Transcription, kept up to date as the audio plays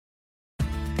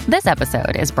This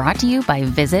episode is brought to you by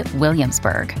Visit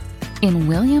Williamsburg. In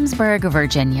Williamsburg,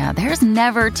 Virginia, there's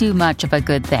never too much of a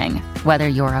good thing. Whether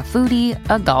you're a foodie,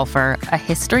 a golfer, a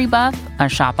history buff, a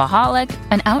shopaholic,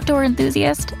 an outdoor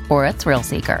enthusiast, or a thrill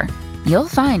seeker, you'll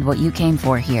find what you came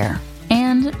for here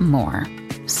and more.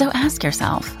 So ask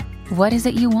yourself, what is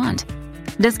it you want?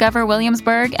 Discover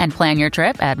Williamsburg and plan your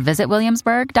trip at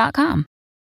visitwilliamsburg.com.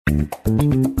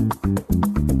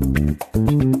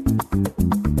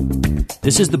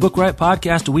 This is the Book Riot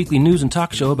Podcast, a weekly news and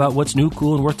talk show about what's new,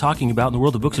 cool, and worth talking about in the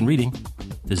world of books and reading.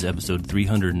 This is episode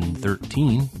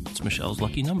 313. It's Michelle's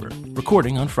lucky number.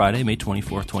 Recording on Friday, May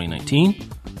 24th, 2019.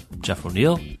 Jeff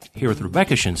O'Neill, here with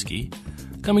Rebecca Schinsky,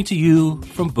 coming to you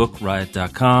from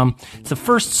BookRiot.com. It's the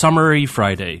first summery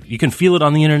Friday. You can feel it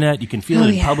on the internet. You can feel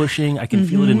it in publishing. I can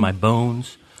feel it in my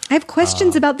bones. I have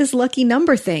questions about this lucky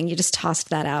number thing. You just tossed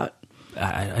that out.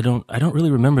 I don't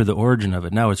really remember the origin of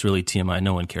it. Now it's really TMI.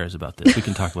 No one cares about this. We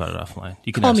can talk about it offline.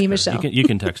 You can call me her. Michelle. You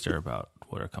can text her about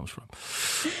where it comes from.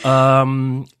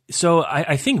 So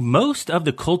I think most of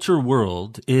the culture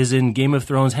world is in Game of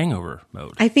Thrones hangover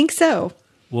mode. I think so.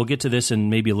 We'll get to this and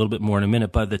maybe a little bit more in a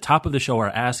minute. But at the top of the show, our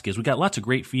ask is, we got lots of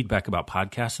great feedback about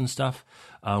podcasts and stuff.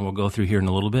 We'll go through here in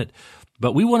a little bit.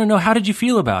 But we want to know, how did you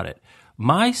feel about it?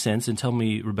 My sense, and tell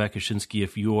me, Rebecca Schinsky,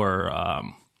 if you're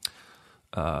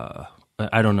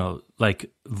I don't know,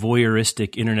 like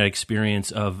voyeuristic internet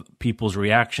experience of people's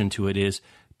reaction to it, is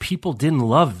people didn't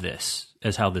love this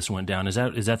as how this went down. Is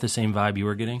that the same vibe you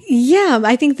were getting? Yeah,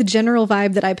 I think the general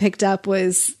vibe that I picked up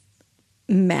was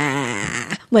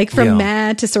meh. Like from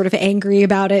meh to sort of angry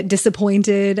about it,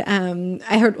 disappointed.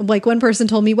 I heard like one person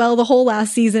told me, well, the whole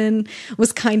last season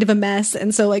was kind of a mess.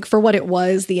 And so like for what it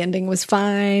was, the ending was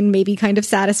fine, maybe kind of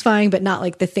satisfying, but not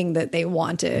like the thing that they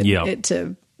wanted it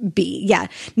to be. Yeah.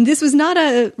 This was not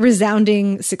a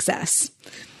resounding success.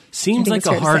 Seems like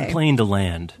a hard plane to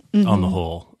land on the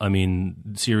whole. I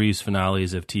mean, series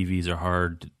finales of TVs are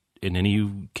hard in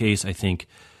any case. I think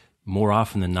more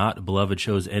often than not, beloved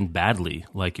shows end badly.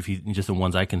 Like if you just the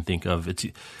ones I can think of, it's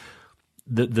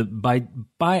by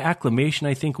acclamation,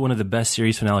 I think one of the best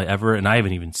series finale ever, and I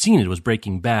haven't even seen it, was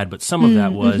Breaking Bad, but some of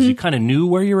that was you kind of knew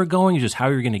where you were going, just how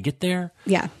you were going to get there.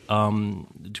 Yeah.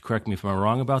 Correct me if I'm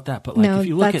wrong about that, but like if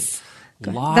you look at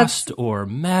Lost or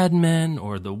Mad Men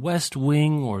or The West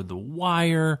Wing or The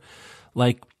Wire,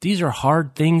 like these are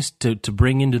hard things to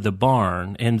bring into the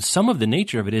barn, and some of the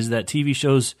nature of it is that TV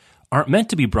shows aren't meant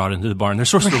to be brought into the barn. They're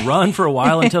supposed to run for a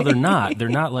while until they're not. They're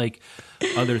not like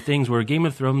other things where Game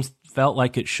of Thrones felt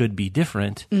like it should be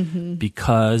different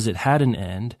because it had an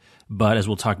end. But as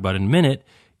we'll talk about in a minute,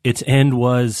 its end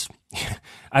was,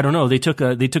 I don't know, they took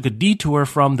a detour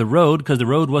from the road because the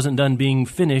road wasn't done being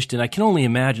finished. And I can only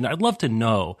imagine, I'd love to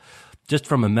know, just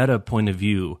from a meta point of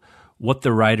view, what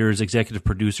the writers, executive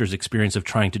producers' experience of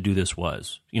trying to do this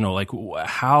was. You know, like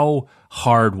how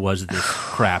hard was this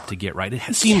crap to get right?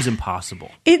 It seems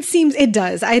impossible. It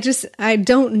does. I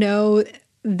don't know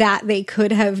that they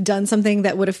could have done something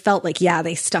that would have felt like,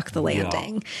 they stuck the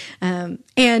landing. Yeah.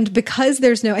 And because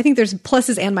I think there's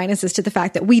pluses and minuses to the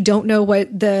fact that we don't know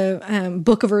what the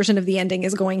book version of the ending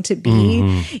is going to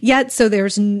be yet. So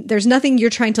there's nothing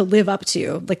you're trying to live up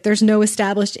to. Like there's no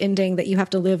established ending that you have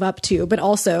to live up to, but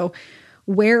also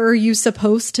where are you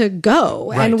supposed to go?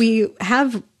 Right. And we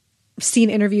have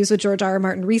seen interviews with George R.R.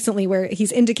 Martin recently where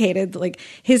he's indicated like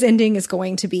his ending is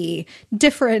going to be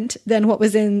different than what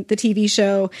was in the TV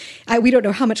show. We don't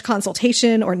know how much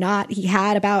consultation or not he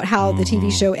had about how the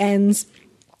TV show ends.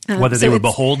 Whether they were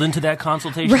beholden to that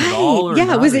consultation at all or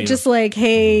not, was it just like,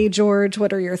 hey, George,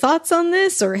 what are your thoughts on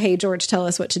this? Or, hey, George, tell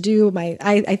us what to do.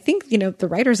 I think, the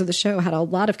writers of the show had a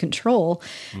lot of control.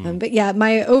 But yeah,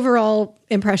 my overall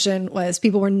impression was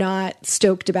people were not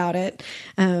stoked about it.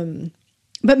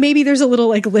 But maybe there's a little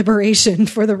like liberation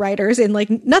for the writers, and like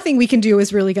nothing we can do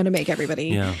is really going to make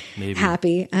everybody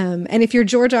happy. And if you're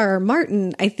George R.R.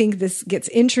 Martin, I think this gets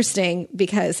interesting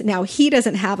because now he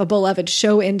doesn't have a beloved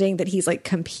show ending that he's like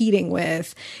competing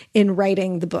with in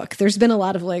writing the book. There's been a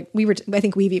lot of like, I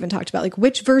think we've even talked about like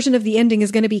which version of the ending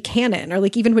is going to be canon, or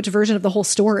like even which version of the whole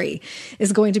story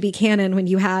is going to be canon when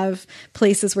you have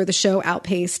places where the show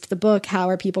outpaced the book.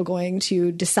 How are people going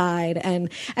to decide?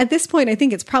 And at this point, I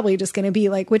think it's probably just going to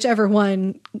be like whichever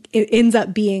one it ends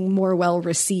up being more well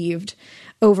received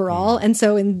overall. And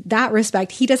so in that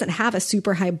respect, he doesn't have a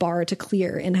super high bar to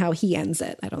clear in how he ends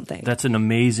it, I don't think. That's an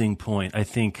amazing point. I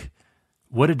think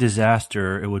what a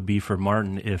disaster it would be for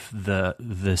Martin if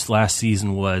this last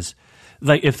season was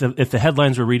like if the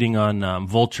headlines we're reading on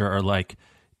Vulture are like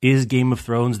is Game of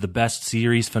Thrones the best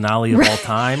series finale of all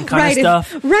time kind of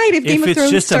stuff. If Game of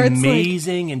Thrones just starts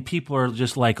amazing and people are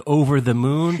just like over the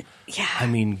moon, I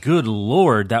mean, good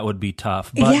Lord, that would be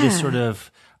tough. But this sort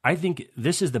of, I think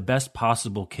this is the best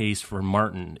possible case for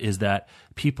Martin, is that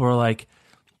people are like,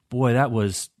 boy, that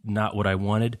was not what I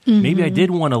wanted. Mm-hmm. Maybe I did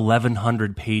want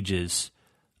 1,100 pages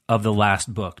of the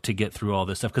last book to get through all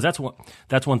this stuff, because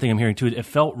that's one thing I'm hearing too. It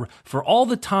felt, for all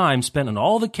the time spent on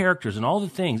all the characters and all the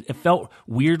things, it felt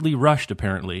weirdly rushed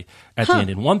apparently at the end.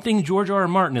 And one thing George R. R.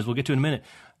 Martin, as we'll get to in a minute,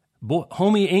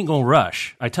 homie ain't gonna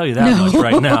rush. I tell you that much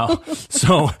right now.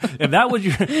 So if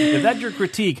that's your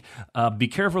critique, be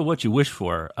careful what you wish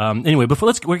for. Anyway,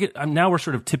 now we're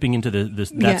sort of tipping into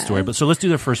that story. But so let's do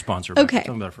the first sponsor. Okay.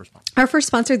 Tell me about our first sponsor. Our first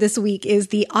sponsor this week is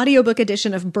the audiobook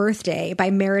edition of Birthday by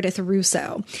Meredith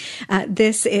Russo.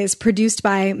 This is produced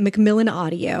by Macmillan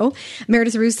Audio.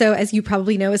 Meredith Russo, as you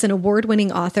probably know, is an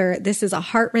award-winning author. This is a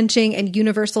heart-wrenching and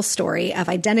universal story of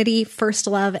identity, first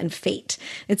love, and fate.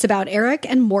 It's about Eric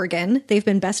and Morgan. They've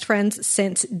been best friends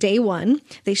since day one.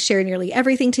 They share nearly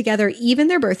everything together, even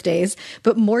their birthdays,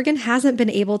 but Morgan hasn't been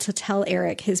able to tell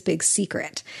Eric his big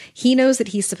secret. He knows that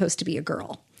he's supposed to be a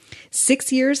girl.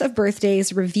 6 years of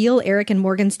birthdays reveal Eric and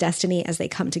Morgan's destiny as they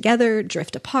come together,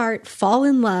 drift apart, fall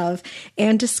in love,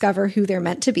 and discover who they're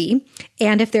meant to be,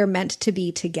 and if they're meant to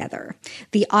be together.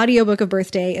 The audiobook of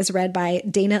Birthday is read by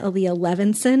Dana Aaliyah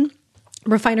Levinson.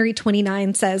 Refinery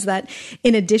 29 says that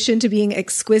in addition to being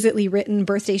exquisitely written,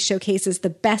 Birthday showcases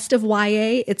the best of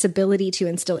YA, its ability to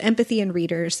instill empathy in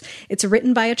readers. It's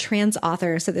written by a trans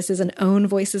author, so this is an own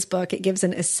voices book. It gives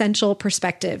an essential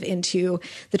perspective into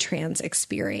the trans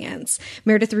experience.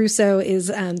 Meredith Russo is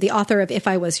the author of If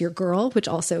I Was Your Girl, which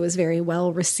also is very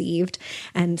well received.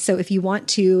 And so if you want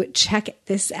to check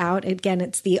this out, again,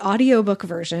 it's the audiobook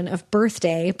version of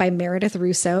Birthday by Meredith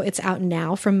Russo. It's out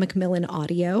now from Macmillan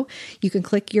Audio. You can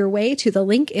click your way to the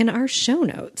link in our show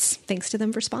notes. Thanks to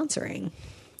them for sponsoring.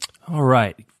 All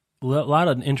right. A lot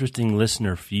of interesting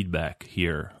listener feedback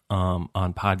here on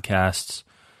podcasts,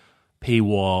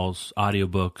 paywalls,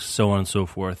 audiobooks, so on and so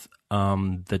forth.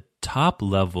 The top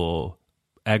level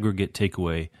aggregate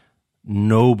takeaway,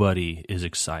 nobody is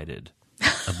excited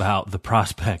about the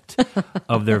prospect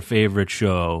of their favorite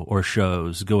show or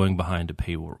shows going behind a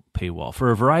paywall for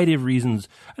a variety of reasons.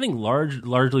 I think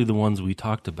largely the ones we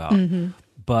talked about. Mm-hmm.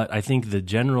 But I think the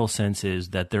general sense is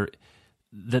that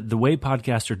the way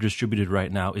podcasts are distributed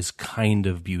right now is kind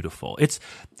of beautiful.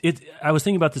 I was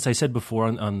thinking about this, I said before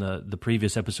on the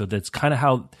previous episode, that's kind of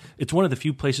how it's one of the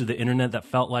few places of the internet that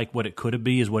felt like what it could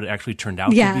be is what it actually turned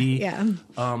out to be. Yeah.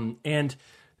 And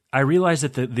I realized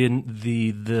that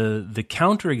the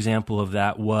counterexample of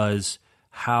that was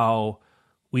how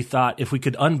we thought if we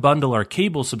could unbundle our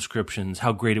cable subscriptions,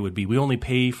 how great it would be. We only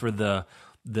pay for the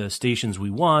stations we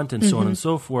want and so on and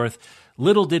so forth.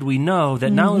 Little did we know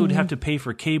that not only would we have to pay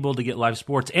for cable to get live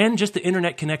sports and just the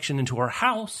internet connection into our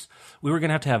house, we were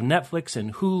going to have Netflix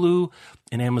and Hulu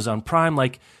and Amazon Prime.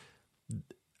 Like,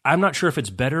 I'm not sure if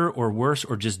it's better or worse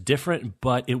or just different,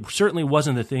 but it certainly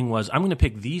wasn't the thing was, I'm going to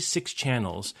pick these 6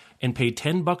 channels and pay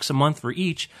 $10 a month for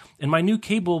each, and my new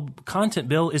cable content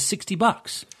bill is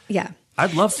 $60. Yeah.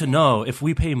 I'd love to know if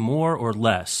we pay more or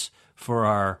less for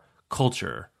our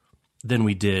culture than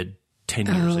we did 10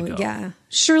 years ago. Yeah.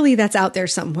 Surely that's out there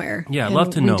somewhere. Yeah, I'd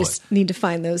love to know. We just need to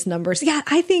find those numbers. Yeah,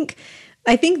 I think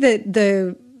that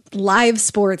the live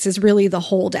sports is really the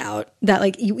holdout, that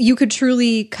like you could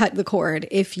truly cut the cord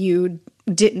if you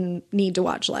didn't need to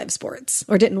watch live sports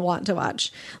or didn't want to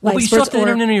watch live sports. But you still have the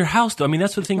internet in your house, though. I mean,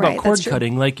 that's the thing about cord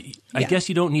cutting. Like, I guess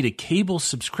you don't need a cable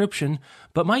subscription,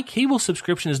 but my cable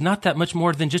subscription is not that much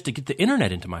more than just to get the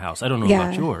internet into my house. I don't know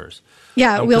about yours.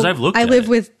 Yeah, I live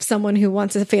with someone who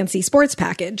wants a fancy sports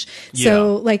package.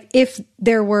 So, like, if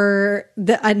there were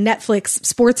a Netflix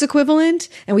sports equivalent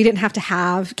and we didn't have to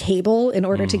have cable in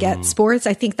order to get sports,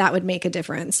 I think that would make a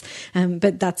difference.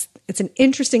 But it's an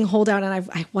interesting holdout, and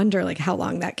I wonder like how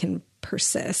long that can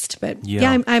persist. But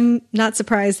I'm not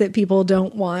surprised that people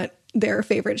don't want their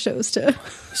favorite shows to.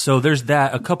 So there's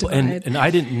that. A couple, and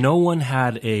no one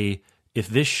had if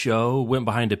this show went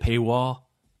behind a paywall,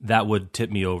 that would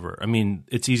tip me over. I mean,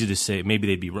 it's easy to say,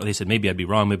 they said maybe I'd be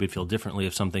wrong, maybe I'd feel differently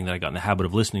if something that I got in the habit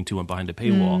of listening to went behind a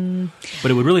paywall. But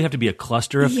it would really have to be a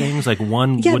cluster of things, like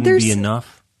one wouldn't be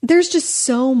enough. There's just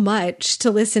so much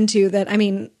to listen to that, I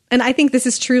mean, and I think this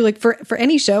is true like for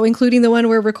any show, including the one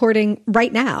we're recording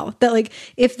right now, that like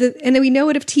and then we know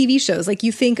it of TV shows, like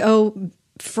you think, oh,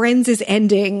 Friends is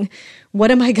ending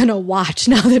what am I going to watch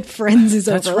now that Friends is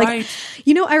That's over? Right.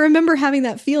 Like, I remember having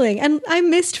that feeling, and I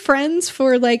missed Friends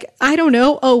for I don't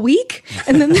know, a week.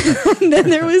 And then, and then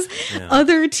there was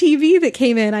other TV that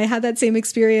came in. I had that same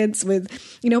experience with,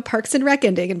 Parks and Rec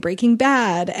ending and Breaking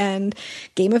Bad and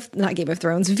not Game of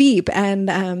Thrones, Veep and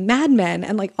Mad Men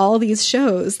and all these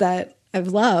shows that I've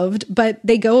loved, but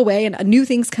they go away and new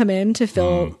things come in to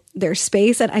fill their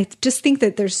space. And I just think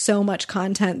that there's so much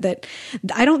content that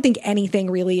I don't think anything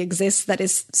really exists that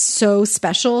is so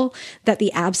special that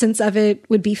the absence of it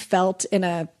would be felt in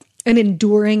an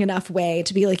enduring enough way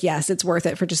to be yes, it's worth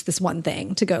it for just this one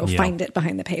thing to go find it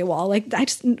behind the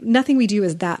paywall. Nothing we do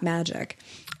is that magic.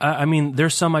 I mean,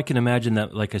 there's some I can imagine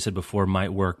that, like I said before,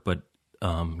 might work, but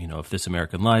if This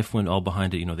American Life went all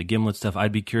behind it, the Gimlet stuff,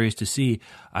 I'd be curious to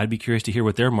hear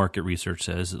what their market research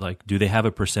says. Do they have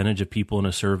a percentage of people in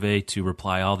a survey to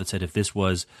reply all that said, if this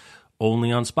was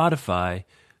only on Spotify,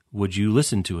 would you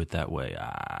listen to it that way?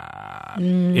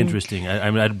 Interesting.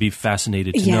 I'd be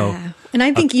fascinated to know. And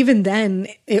I think even then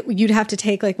you'd have to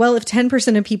take if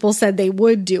 10% of people said they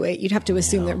would do it, you'd have to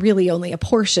assume that really only a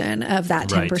portion of that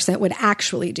 10% would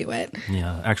actually do it.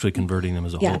 Yeah. Actually converting them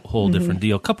is a whole different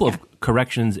deal. A couple of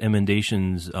corrections,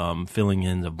 emendations, filling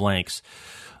in the blanks.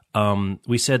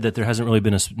 We said that there hasn't really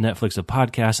been a Netflix of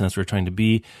podcasts, and that's where we're trying to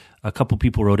be. A couple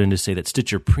people wrote in to say that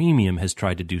Stitcher Premium has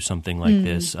tried to do something like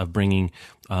this, of bringing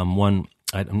one.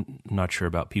 I'm not sure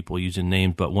about people using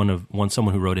names, but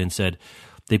someone who wrote in said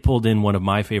they pulled in one of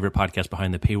my favorite podcasts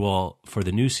behind the paywall for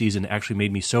the new season. It actually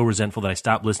made me so resentful that I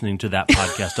stopped listening to that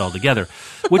podcast altogether,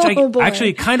 which I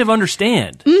actually kind of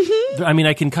understand. Mm-hmm. I mean,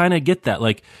 I can kind of get that.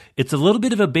 It's a little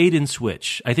bit of a bait and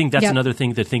switch. I think that's another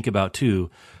thing to think about too.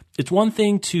 It's one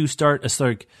thing to start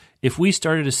if we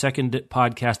started a second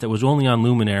podcast that was only on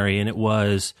Luminary and it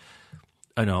was,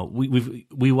 I know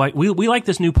we like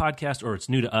this new podcast, or it's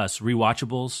new to us,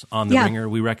 Rewatchables on the Ringer.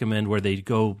 We recommend where they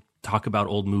go talk about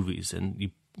old movies and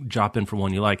you drop in for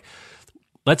one you like.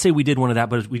 Let's say we did one of that,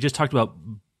 but we just talked about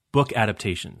book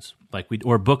adaptations,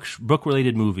 or book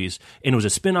related movies, and it was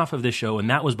a spinoff of this show, and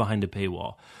that was behind a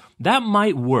paywall. That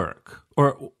might work,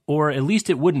 or at least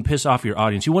it wouldn't piss off your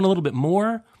audience. You want a little bit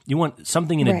more. You want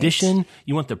something in addition.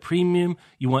 You want the premium.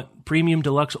 You want premium,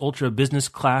 deluxe, ultra, business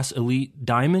class, elite,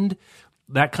 diamond.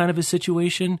 That kind of a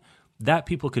situation that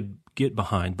people could get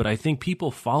behind. But I think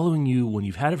people following you when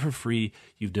you've had it for free,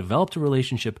 you've developed a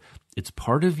relationship, it's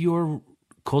part of your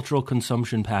cultural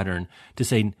consumption pattern to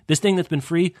say, this thing that's been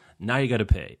free, now you got to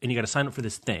pay, and you got to sign up for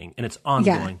this thing, and it's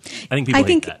ongoing. I think people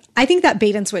hate that. I think that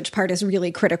bait and switch part is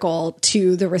really critical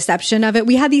to the reception of it.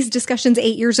 We had these discussions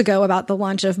 8 years ago about the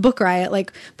launch of Book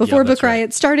Riot. Before Book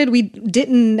Riot started, we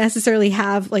didn't necessarily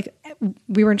have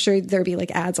we weren't sure there'd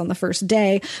be ads on the first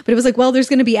day, but it was there's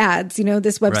going to be ads.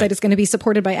 This website is going to be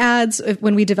supported by ads.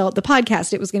 When we developed the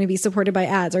podcast, it was going to be supported by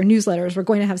ads. Our newsletters were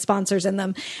going to have sponsors in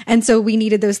them. And so we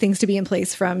needed those things to be in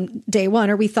place from day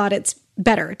one, or we thought it's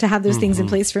better to have those things in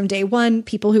place from day one.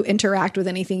 People who interact with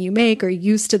anything you make are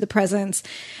used to the presence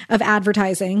of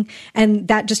advertising, and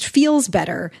that just feels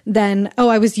better than,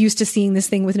 I was used to seeing this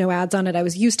thing with no ads on it. I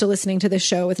was used to listening to this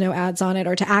show with no ads on it,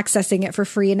 or to accessing it for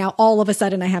free, and now all of a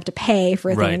sudden I have to pay for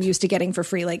a thing I'm used to getting for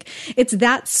free. It's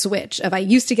that switch of I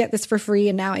used to get this for free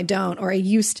and now I don't, or I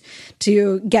used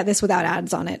to get this without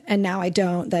ads on it and now I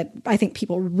don't, that I think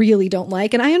people really don't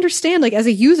like. And I understand, as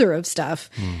a user of stuff,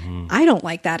 I don't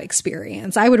like that experience.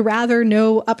 I would rather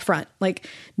know upfront,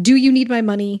 do you need my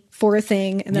money for a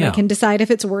thing? And then I can decide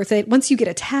if it's worth it. Once you get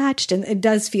attached, and it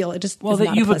does feel,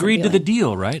 that you've agreed to the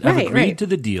deal, right? I've agreed to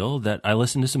the deal that I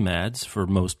listen to some ads for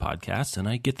most podcasts, and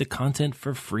I get the content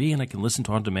for free, and I can listen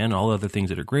to on demand and all other things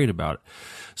that are great about it.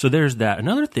 So there's that.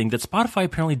 Another thing that Spotify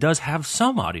apparently does have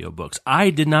some audiobooks. I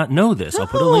did not know this. I'll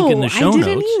put a link in the show notes.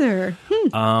 I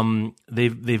didn't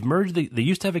either. They've merged. They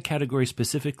used to have a category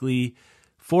specifically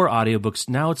for audiobooks.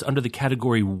 Now it's under the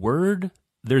category Word.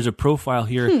 There's a profile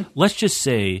here. Let's just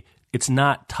say it's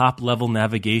not top-level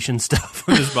navigation stuff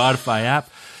on the Spotify app,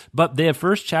 but they have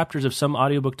first chapters of some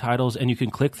audiobook titles, and you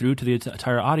can click through to the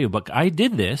entire audiobook. I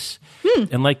did this,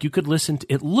 and you could listen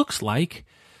to, it looks like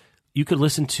you could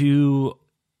listen to,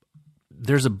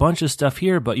 there's a bunch of stuff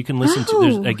here, but you can listen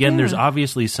to, there's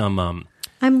obviously some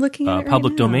I'm looking at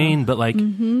public domain, but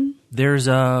there's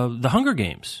The Hunger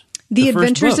Games. The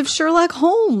Adventures of Sherlock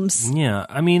Holmes. Yeah,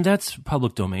 I mean, that's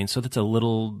public domain, so that's a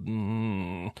little,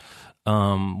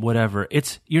 whatever.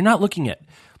 You're not looking at,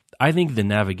 I think the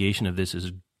navigation of this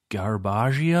is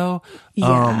garbaggio.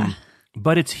 Yeah.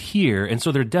 But it's here, and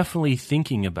so they're definitely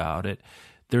thinking about it.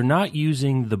 They're not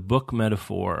using the book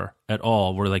metaphor at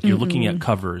all, where you're looking at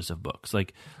covers of books.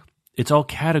 it's all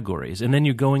categories, and then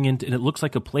you're going into, and it looks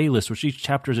like a playlist, which each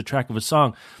chapter is a track of a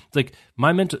song. It's like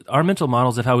our mental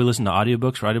models of how we listen to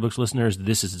audiobooks for audiobooks listeners.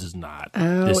 This is not.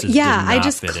 I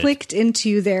just clicked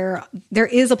into there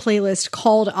is a playlist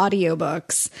called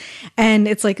audiobooks, and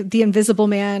it's like The Invisible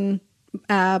Man,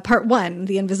 Part 1,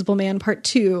 The Invisible Man, Part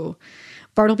 2.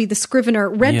 Bartleby the Scrivener,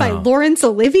 read by Laurence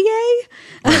Olivier.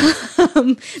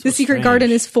 Right. The Secret Garden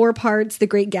is 4 parts. The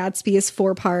Great Gatsby is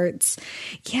 4 parts.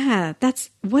 Yeah,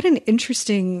 what an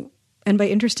interesting, and by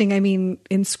interesting, I mean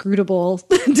inscrutable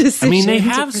decision. I mean, they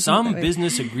have some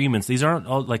business agreements. These aren't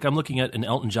all, like, I'm looking at an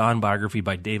Elton John biography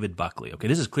by David Buckley. Okay,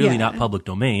 this is clearly not public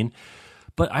domain.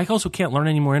 But I also can't learn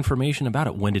any more information about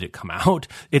it. When did it come out?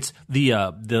 It's the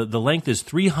length is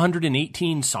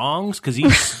 318 songs, because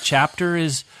each chapter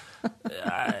is...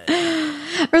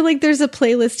 Or like there's a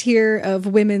playlist here of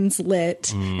women's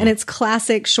lit, and it's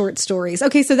classic short stories.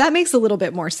 Okay, so that makes a little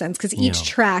bit more sense, because each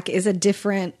track is a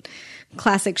different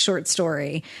classic short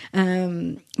story.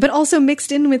 But also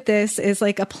mixed in with this is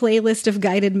like a playlist of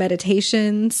guided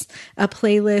meditations, a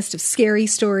playlist of scary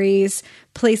stories,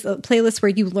 playlist where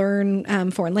you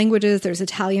learn foreign languages. There's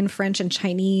Italian, French, and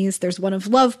Chinese. There's one of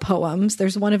love poems.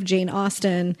 There's one of Jane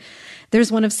Austen.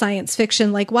 There's one of science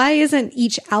fiction. Like, why isn't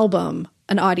each album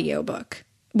an audiobook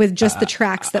with just the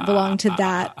tracks that belong to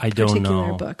that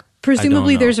particular book?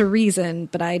 Presumably there's a reason,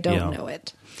 but I don't know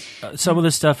it. Some of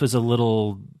this stuff is a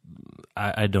little...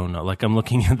 I don't know. Like, I'm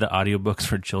looking at the audiobooks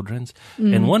for children's,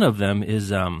 and one of them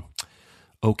is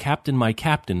 "Oh Captain, My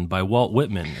Captain" by Walt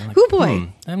Whitman. Like, oh boy,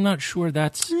 I'm not sure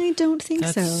that's. I don't think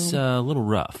so. That's a little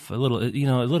rough. A little.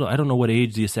 I don't know what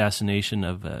age the assassination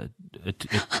of a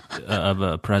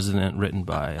president written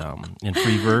by in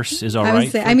free verse is all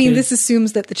right. I mean, this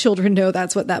assumes that the children know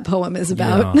that's what that poem is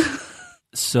about. Yeah.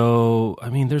 So, I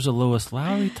mean, there's a Lois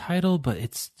Lowry title, but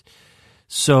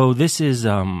this is.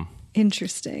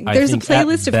 Interesting. There's a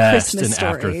playlist of Christmas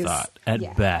stories.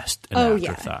 At best, an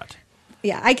afterthought.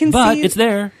 Yeah, I can see. But it's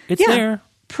there. It's there.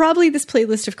 Probably this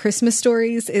playlist of Christmas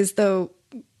stories is the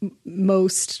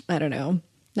most, I don't know,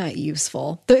 not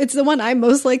useful. It's the one I'm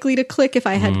most likely to click if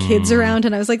I had kids around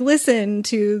and I was like, listen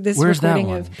to this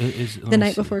recording of The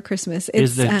Night Before Christmas.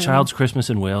 Is the Child's Christmas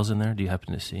in Wales in there? Do you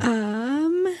happen to see?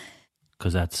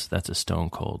 Because that's a stone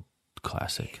cold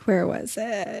classic. Where was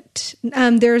it?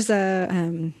 There's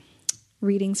a...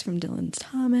 readings from Dylan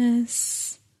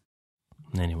Thomas.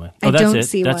 Anyway, that's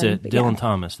it. Dylan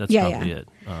Thomas. That's probably it.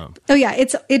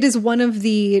 It is one of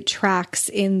the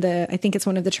tracks I think it's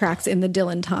one of the tracks in the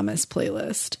Dylan Thomas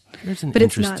playlist. There's an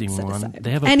interesting one. They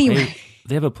have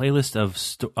a playlist of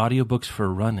audiobooks for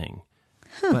running,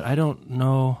 but I don't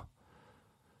know.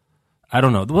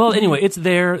 Well, anyway, it's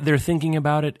there. They're thinking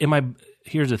about it.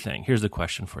 Here's the thing. Here's the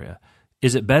question for you.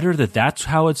 Is it better that that's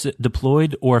how it's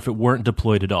deployed, or if it weren't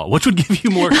deployed at all? Which would give you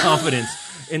more confidence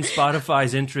in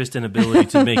Spotify's interest and ability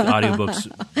to make audiobooks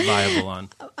viable on?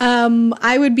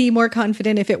 I would be more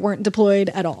confident if it weren't deployed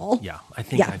at all. Yeah, I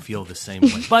think I feel the same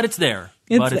way. But it's there.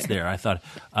 It's there. I thought,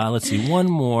 let's see, one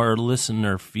more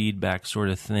listener feedback sort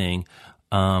of thing.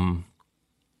 I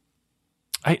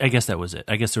guess that was it.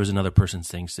 I guess there was another person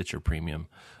saying Stitcher Premium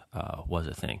was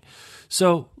a thing.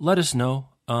 So let us know.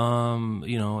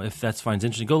 If that finds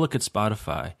interesting, go look at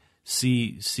Spotify,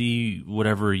 see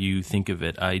whatever you think of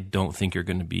it. I don't think you're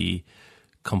going to be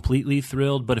completely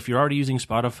thrilled, but if you're already using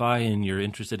Spotify and you're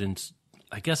interested in,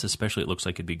 I guess especially it looks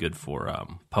like it'd be good for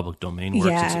public domain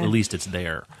works. At least it's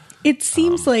there. It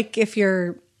seems like if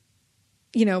you're,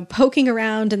 poking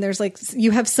around and there's like,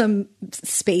 you have some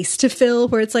space to fill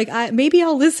where it's like, maybe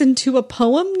I'll listen to a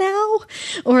poem now,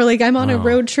 or like I'm on a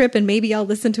road trip and maybe I'll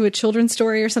listen to a children's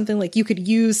story or something. Like, you could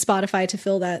use Spotify to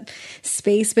fill that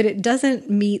space, but it doesn't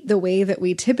meet the way that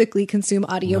we typically consume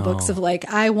audiobooks of like,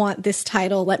 I want this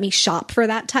title, let me shop for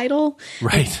that title.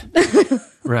 Right.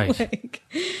 Right.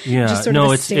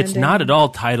 It's not at all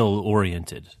title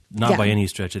oriented, not by any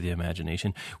stretch of the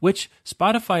imagination, which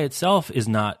Spotify itself is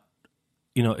not.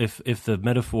 If the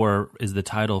metaphor is the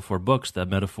title for books, the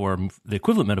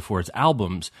equivalent metaphor is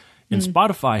albums. And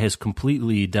Spotify has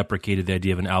completely deprecated the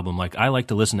idea of an album. Like, I like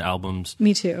to listen to albums.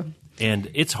 Me too. And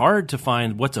it's hard to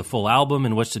find what's a full album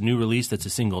and what's a new release that's a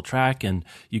single track. And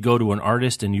you go to an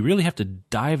artist and you really have to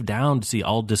dive down to see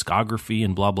all discography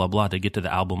and blah, blah, blah to get to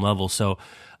the album level. So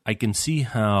I can see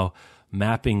how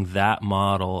mapping that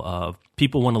model of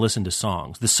people want to listen to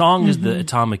songs. The song is the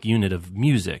atomic unit of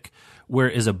music,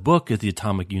 whereas a book is the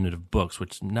atomic unit of books,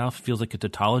 which now feels like a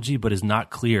tautology, but is not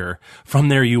clear from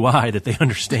their UI that they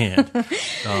understand.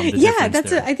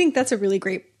 I think that's a really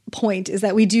great point, is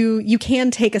that you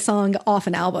can take a song off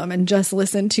an album and just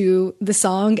listen to the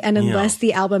song, and unless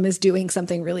the album is doing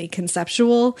something really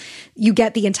conceptual, you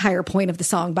get the entire point of the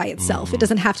song by itself. It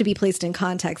doesn't have to be placed in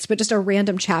context, but just a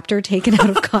random chapter taken out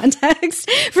of context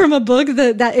from a book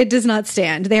that it does not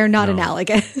stand. They are not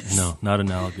analogous. No, not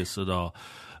analogous at all.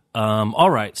 All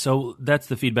right, so that's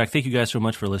the feedback. Thank you guys so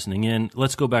much for listening in.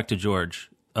 Let's go back to George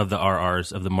of the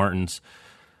RRs, of the Martins.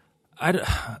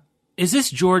 Is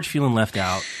this George feeling left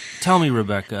out? Tell me,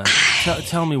 Rebecca.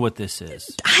 Tell me what this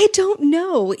is. I don't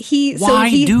know. Why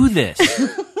do this?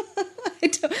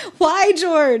 Why,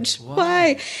 George?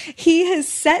 Why? He has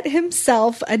set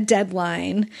himself a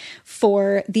deadline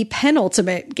for the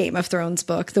penultimate Game of Thrones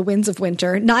book, The Winds of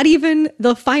Winter, not even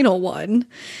the final one,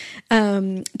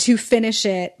 to finish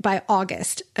it by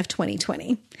August of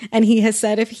 2020. And he has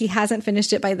said if he hasn't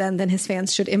finished it by then his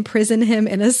fans should imprison him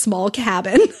in a small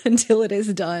cabin until it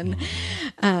is done.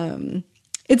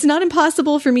 It's not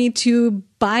impossible for me to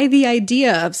buy the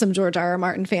idea of some George R.R.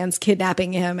 Martin fans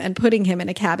kidnapping him and putting him in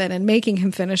a cabin and making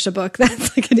him finish a book.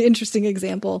 That's like an interesting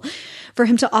example for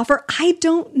him to offer. I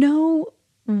don't know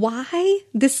why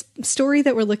this story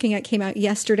that we're looking at came out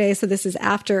yesterday. So this is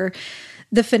after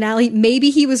the finale. Maybe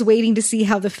he was waiting to see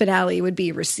how the finale would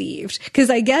be received. Because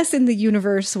I guess in the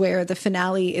universe where the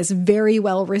finale is very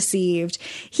well received,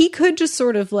 he could just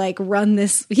sort of like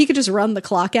he could just run the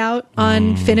clock out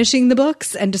on finishing the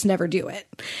books and just never do it.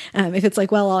 If it's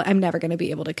like, well, I'm never going to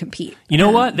be able to compete. You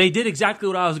know what? They did exactly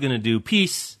what I was going to do.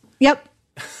 Peace. Yep.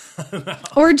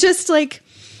 Or just like,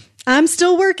 I'm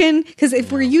still working, because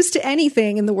if we're used to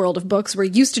anything in the world of books, we're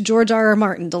used to George R.R.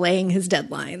 Martin delaying his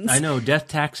deadlines. I know, death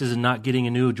taxes and not getting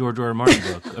a new George R.R. Martin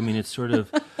book. I mean, it's sort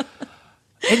of...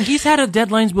 And he's had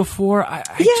deadlines before. I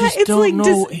just don't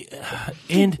know.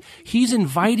 And he's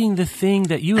inviting the thing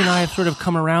that you and I have sort of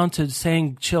come around to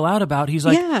saying chill out about. He's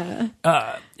like,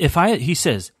 he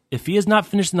says, if he has not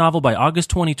finished the novel by August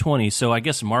 2020, so I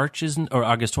guess March isn't, or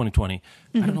August 2020.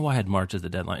 I don't know why I had March as the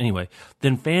deadline. Anyway,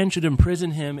 then fans should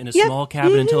imprison him in a small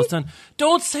cabin until it's done.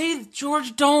 Don't say,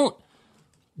 George, don't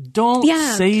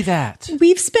say that.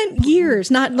 We've spent years,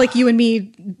 not like you and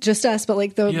me, just us, but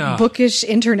like the bookish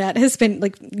internet has spent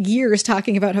like years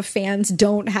talking about how fans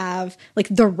don't have like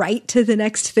the right to the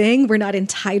next thing. We're not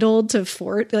entitled to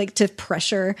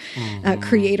pressure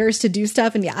creators to do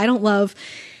stuff. And I don't love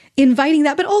inviting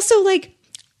that, but also like,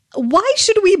 why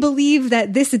should we believe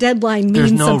that this deadline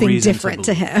means something different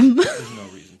to him? There's no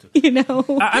reason to. You know,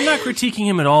 I'm not critiquing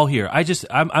him at all here.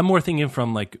 I'm more thinking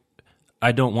from like,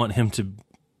 I don't want him to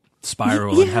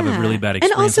spiral and have a really bad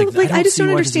experience. And also, I just don't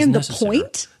understand the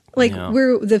point. Like,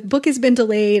 the book has been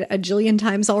delayed a jillion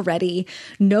times already.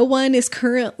 No one is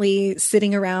currently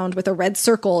sitting around with a red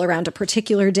circle around a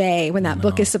particular day when that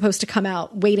book is supposed to come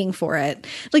out, waiting for it.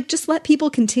 Like, just let people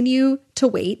continue to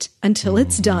wait until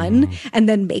it's done, and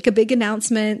then make a big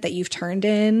announcement that you've turned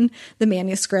in the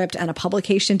manuscript and a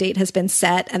publication date has been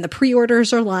set and the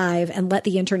pre-orders are live, and let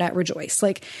the internet rejoice.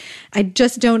 Like, I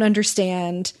just don't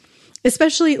understand,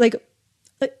 especially like,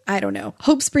 I don't know.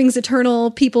 Hope springs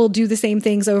eternal. People do the same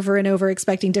things over and over,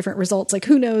 expecting different results. Like,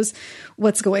 who knows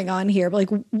what's going on here? But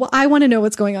like, I want to know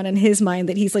what's going on in his mind,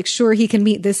 that he's like, sure, he can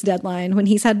meet this deadline when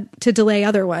he's had to delay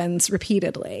other ones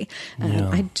repeatedly.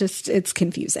 It's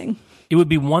confusing. It would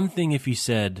be one thing if he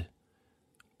said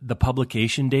the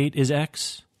publication date is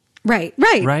X. Right.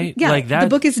 Yeah. Like that, the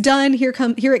book is done. Here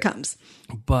it comes.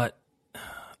 But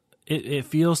it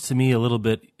feels to me a little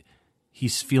bit,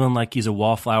 he's feeling like he's a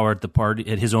wallflower at the party,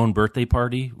 at his own birthday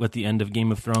party at the end of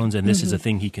Game of Thrones, and this is a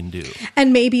thing he can do.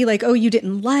 And maybe like, oh, you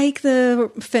didn't like the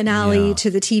finale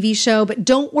to the TV show, but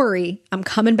don't worry, I'm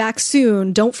coming back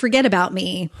soon. Don't forget about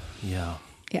me. Yeah.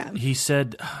 Yeah. He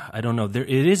said, I don't know. It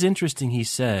is interesting. He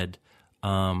said,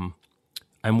 I'm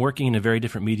working in a very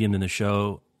different medium than the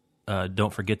show.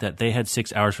 Don't forget that they had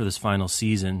 6 hours for this final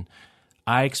season.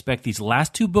 I expect these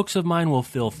last 2 books of mine will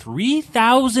fill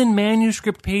 3,000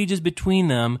 manuscript pages between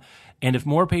them, and if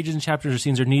more pages and chapters or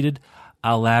scenes are needed,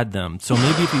 I'll add them. So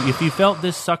maybe if you felt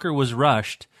this sucker was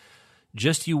rushed,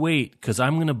 just you wait, because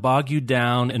I'm going to bog you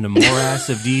down in a morass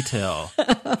of detail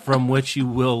from which you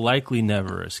will likely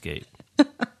never escape.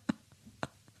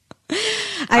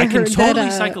 I can totally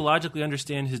psychologically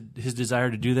understand his desire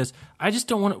to do this. I just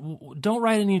don't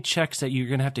write any checks that you're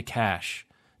going to have to cash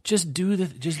Just do the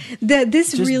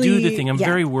really do the thing. I'm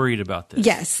very worried about this.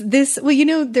 Yes.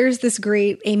 There's this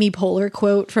great Amy Poehler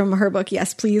quote from her book,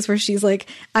 Yes, Please, where she's like,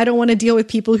 I don't want to deal with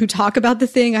people who talk about the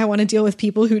thing. I want to deal with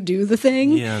people who do the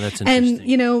thing. Yeah, that's interesting.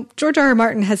 And, George R.R.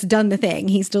 Martin has done the thing.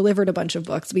 He's delivered a bunch of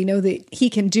books. We know that he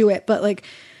can do it. But like,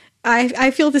 I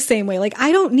feel the same way. Like,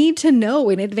 I don't need to know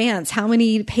in advance how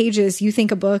many pages you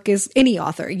think a book is, any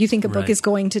author, you think a book is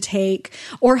going to take,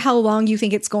 or how long you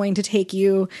think it's going to take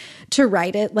you to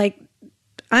write it. Like,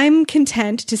 I'm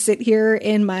content to sit here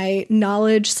in my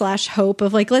knowledge/hope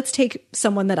of like, let's take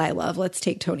someone that I love. Let's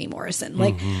take Toni Morrison.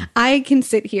 Like, I can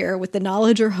sit here with the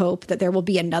knowledge or hope that there will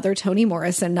be another Toni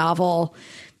Morrison novel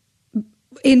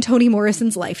in Toni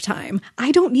Morrison's lifetime.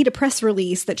 I don't need a press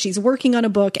release that she's working on a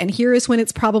book and here is when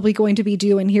it's probably going to be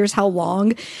due and here's how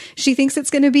long she thinks it's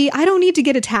going to be. I don't need to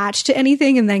get attached to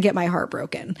anything and then get my heart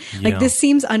broken. Like, this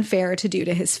seems unfair to do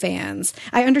to his fans.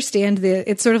 I understand that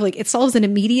it's sort of like it solves an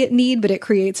immediate need, but it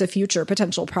creates a future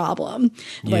potential problem.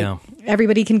 Like,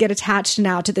 everybody can get attached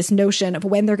now to this notion of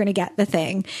when they're going to get the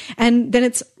thing. And then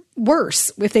it's worse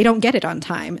if they don't get it on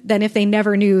time than if they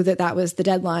never knew that was the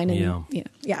deadline. And,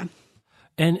 yeah.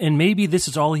 And maybe this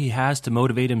is all he has to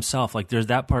motivate himself. Like, there's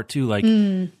that part too. Like,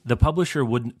 the publisher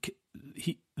wouldn't.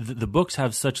 The books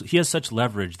have he has such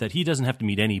leverage that he doesn't have to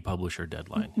meet any publisher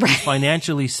deadline. Right. He's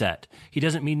financially set. He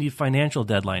doesn't meet any financial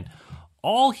deadline.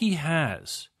 All he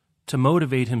has to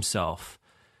motivate himself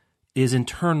is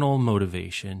internal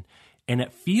motivation, and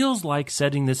it feels like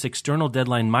setting this external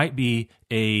deadline might be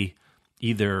a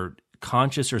either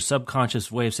conscious or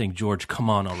subconscious way of saying, George, come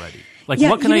on already. Like,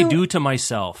 what can I do to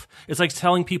myself? It's like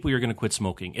telling people you're going to quit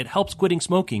smoking. It helps quitting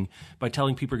smoking by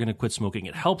telling people you're going to quit smoking.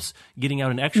 It helps getting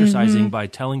out and exercising by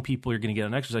telling people you're going to get out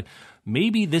and exercise.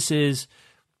 Maybe this is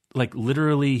like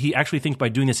literally, he actually thinks by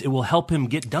doing this, it will help him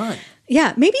get done.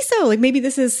 Yeah, maybe so. Like, maybe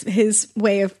this is his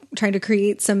way of trying to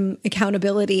create some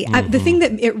accountability. The thing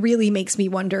that it really makes me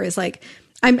wonder is like,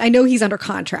 I know he's under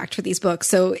contract for these books,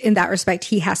 so in that respect,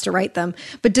 he has to write them.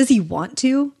 But does he want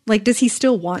to? Like, does he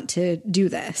still want to do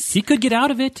this? He could get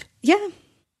out of it. Yeah.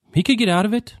 He could get out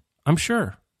of it, I'm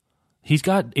sure. He's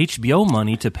got HBO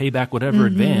money to pay back whatever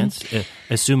advance,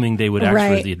 assuming they would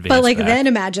actually the advance But like, back. then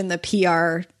imagine the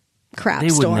PR crap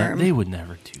storm. They would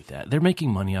never do that. They're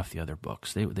making money off the other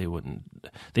books. They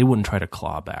wouldn't try to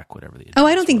claw back whatever the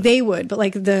I don't think they would, but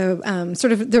like the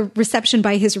sort of the reception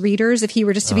by his readers, if he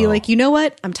were just to be like, you know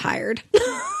what, I'm tired.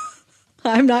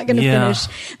 I'm not going to finish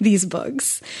these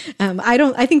books.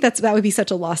 I think that would be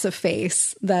such a loss of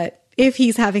face that if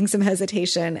he's having some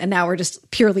hesitation, and now we're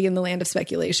just purely in the land of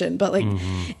speculation, but like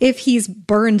if he's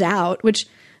burned out, which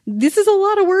this is a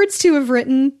lot of words to have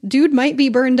written. Dude might be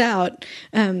burned out.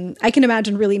 I can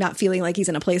imagine really not feeling like he's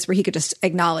in a place where he could just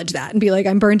acknowledge that and be like,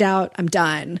 I'm burned out. I'm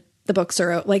done. The books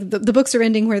are like the books are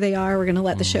ending where they are. We're going to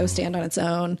let the show stand on its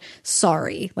own.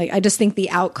 Sorry. Like, I just think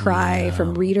the outcry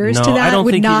from readers to that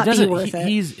would not be worth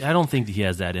it. I don't think he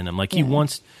has that in him. Like, he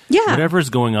wants,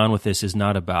 whatever's going on with this is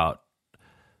not about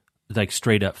like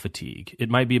straight up fatigue. It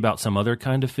might be about some other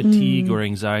kind of fatigue or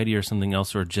anxiety or something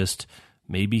else, or just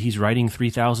maybe he's writing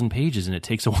 3,000 pages and it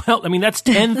takes a while. I mean, that's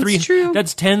 10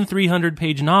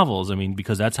 300-page novels. I mean,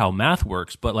 because that's how math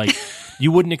works. But like,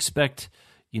 you wouldn't expect,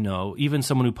 even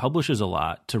someone who publishes a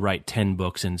lot to write 10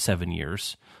 books in 7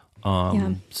 years.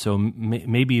 So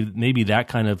maybe that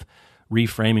kind of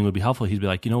reframing would be helpful. He'd be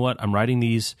like, you know what? I'm writing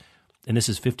these, and this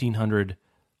is 1,500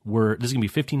 this is going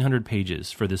to be 1,500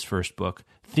 pages for this first book.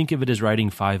 Think of it as writing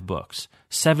 5 books.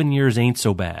 7 years ain't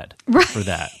so bad for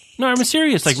that. No, I'm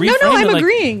serious. Like, reframe I'm it. Like,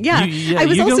 agreeing. Yeah. I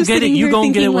was also sitting here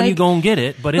thinking, get it when you go and get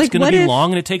it, but it's going to be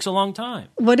long and it takes a long time.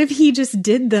 What if he just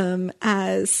did them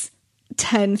as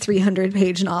 10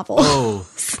 300-page novels? Oh,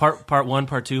 part 1,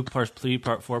 part 2, part 3,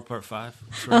 part 4, part 5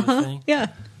 sort of thing? Yeah.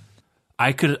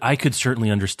 I could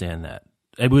certainly understand that.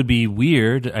 It would be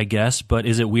weird, I guess, but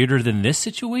is it weirder than this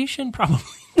situation? Probably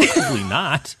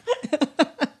not.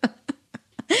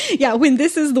 Yeah, when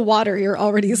this is the water, you're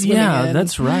already swimming in. Yeah,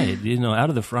 that's right. Out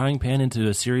of the frying pan into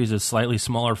a series of slightly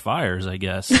smaller fires, I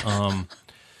guess,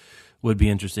 would be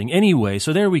interesting. Anyway,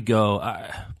 so there we go.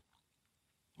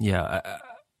 Good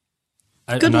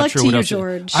I'm not luck sure to what you, else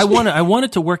George. I want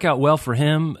it to work out well for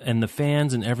him and the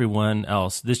fans and everyone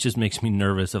else. This just makes me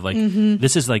nervous of like,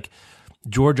 this is like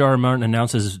George R. R. Martin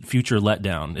announces future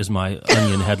letdown is my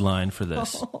Onion headline for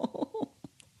this. All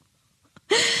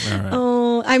right.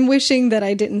 Oh, I'm wishing that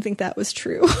I didn't think that was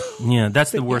true. Yeah,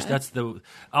 that's the worst. That's the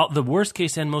worst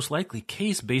case and most likely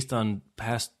case based on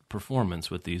past performance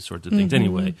with these sorts of things.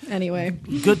 Anyway,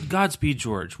 good Godspeed,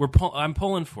 George. I'm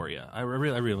pulling for you. I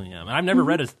really am. I've never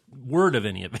read a word of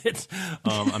any of it.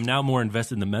 I'm now more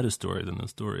invested in the meta story than the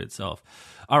story itself.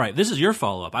 All right, this is your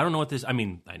follow-up. I don't know what this, I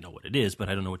mean, I know what it is, but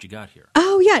I don't know what you got here.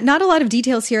 Oh, yeah, not a lot of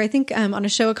details here. I think on a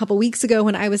show a couple weeks ago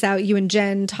when I was out, you and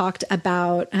Jen talked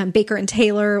about Baker and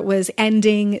Taylor was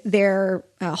ending their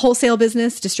wholesale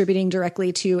business, distributing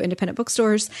directly to independent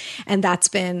bookstores. And that's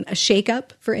been a shakeup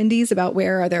for indies about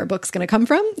where are their books going to come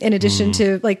from. In addition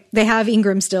to, like, they have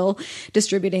Ingram still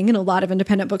distributing, and a lot of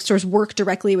independent bookstores work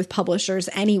directly with publishers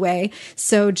anyway.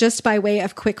 So just by way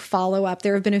of quick follow-up,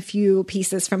 there have been a few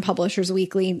pieces from Publishers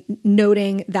Weekly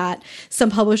noting that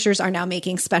some publishers are now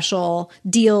making special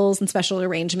deals and special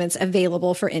arrangements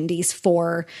available for indies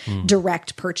for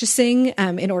direct purchasing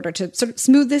in order to sort of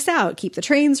smooth this out, keep the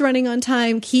trains running on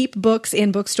time, keep books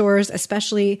in bookstores,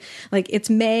 especially like it's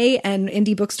May and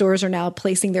indie bookstores are now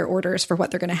placing their orders for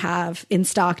what they're going to have in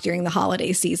stock during the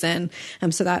holiday season.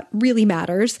 So that really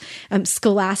matters.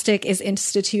 Scholastic is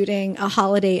instituting a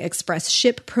Holiday Express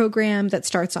ship program that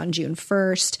starts on June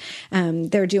 1st.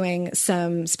 They're doing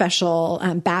some special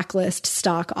backlist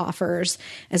stock offers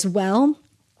as well.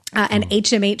 And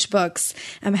HMH Books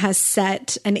has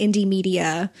set an indie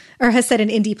plan.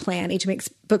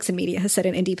 HMH Books and Media has set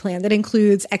an indie plan that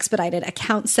includes expedited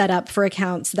account setup for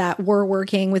accounts that were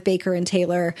working with Baker and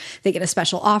Taylor. They get a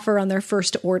special offer on their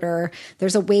first order.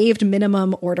 There's a waived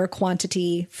minimum order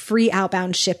quantity, free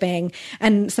outbound shipping,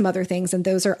 and some other things. And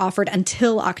those are offered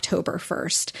until October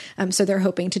 1st. So they're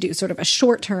hoping to do sort of a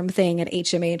short-term thing at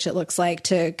HMH, it looks like,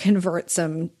 to convert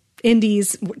some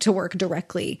indies to work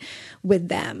directly with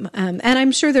them. And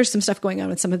I'm sure there's some stuff going on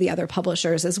with some of the other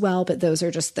publishers as well, but those are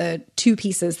just the two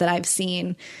pieces that I've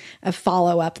seen a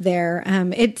follow up there.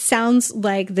 It sounds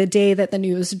like the day that the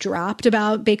news dropped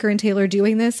about Baker and Taylor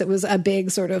doing this, it was a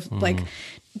big sort of like,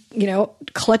 you know,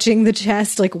 clutching the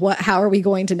chest, like how are we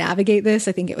going to navigate this?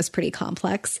 I think it was pretty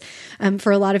complex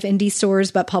for a lot of indie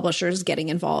stores, but publishers getting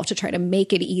involved to try to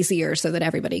make it easier so that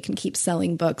everybody can keep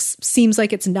selling books. Seems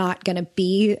like it's not going to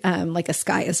be like a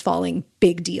sky is falling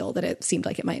big deal that it seemed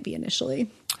like it might be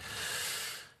initially.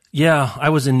 Yeah, I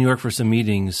was in New York for some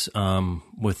meetings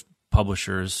with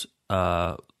publishers,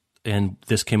 and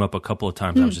this came up a couple of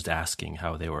times. I was just asking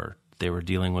how they were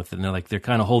dealing with it. And they're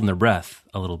kind of holding their breath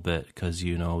a little bit because,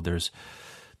 you know,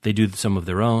 they do some of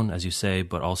their own, as you say,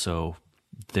 but also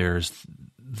there's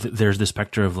the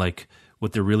specter of like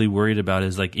what they're really worried about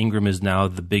is like Ingram is now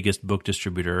the biggest book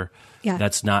distributor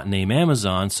that's not named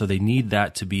Amazon. So they need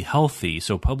that to be healthy.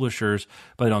 So publishers,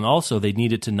 but also they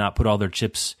need it to not put all their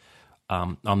chips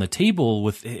on the table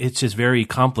with, it's just very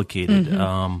complicated.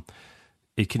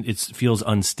 It feels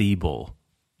unstable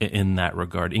in that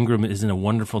regard. Ingram is in a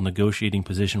wonderful negotiating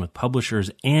position with publishers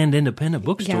and independent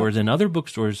bookstores and other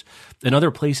bookstores and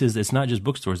other places. It's not just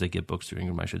bookstores that get books through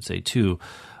Ingram, I should say, too.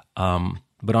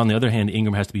 But on the other hand,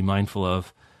 Ingram has to be mindful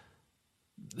of,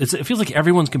 it feels like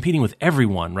everyone's competing with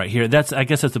everyone right here. I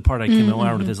guess that's the part I came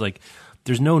around with is like,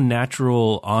 there's no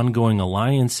natural ongoing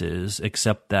alliances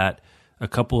except that a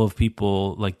couple of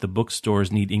people, like the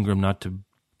bookstores need Ingram not to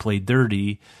play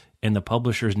dirty and the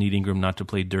publishers need Ingram not to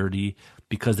play dirty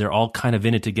because they're all kind of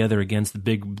in it together against the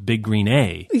big green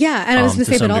A. Yeah, and I was going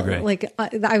to say,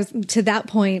 but I was to that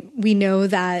point. We know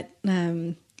that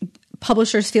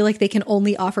publishers feel like they can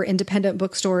only offer independent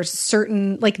bookstores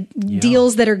certain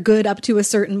deals that are good up to a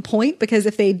certain point, because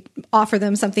if they offer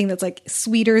them something that's like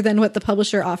sweeter than what the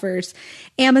publisher offers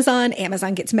Amazon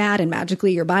gets mad and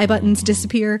magically your buy buttons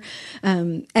disappear.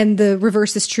 And the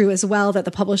reverse is true as well, that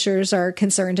the publishers are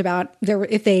concerned about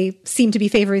if they seem to be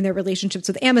favoring their relationships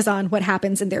with Amazon, what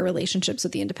happens in their relationships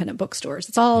with the independent bookstores.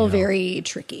 It's all very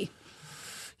tricky.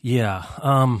 Yeah.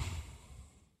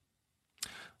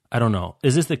 I don't know.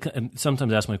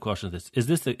 Sometimes I ask my question this: Is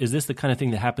this the kind of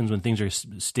thing that happens when things are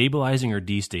stabilizing or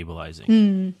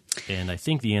destabilizing? And I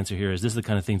think the answer here is this is the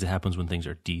kind of things that happens when things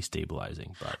are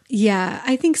destabilizing. But yeah,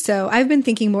 I think so. I've been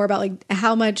thinking more about like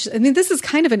how much. I mean, this is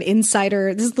kind of an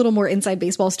insider. This is a little more inside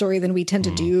baseball story than we tend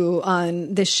to do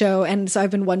on this show, and so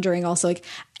I've been wondering also like,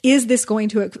 is this going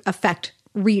to affect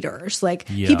readers?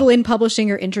 People in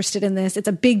publishing are interested in this. It's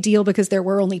a big deal because there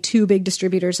were only two big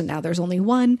distributors and now there's only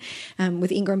one,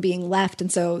 with Ingram being left.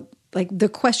 And so like the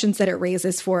questions that it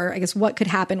raises for, I guess, what could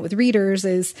happen with readers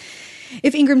is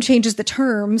if Ingram changes the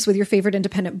terms with your favorite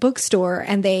independent bookstore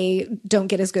and they don't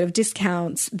get as good of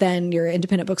discounts, then your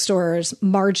independent bookstore's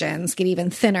margins get even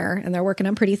thinner, and they're working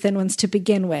on pretty thin ones to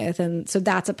begin with. And so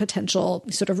that's a potential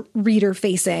sort of reader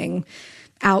facing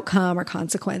outcome or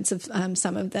consequence of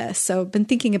some of this. So I've been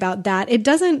thinking about that. It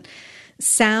doesn't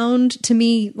sound to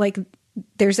me like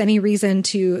there's any reason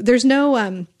there's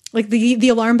no like the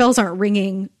alarm bells aren't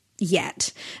ringing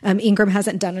yet. Ingram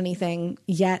hasn't done anything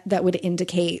yet that would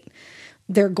indicate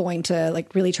they're going to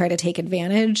like really try to take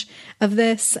advantage of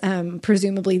this.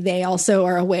 Presumably they also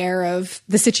are aware of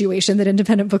the situation that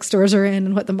independent bookstores are in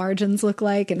and what the margins look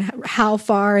like and how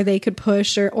far they could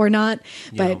push or not.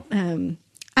 Yeah. But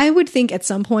I would think at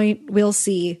some point we'll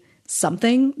see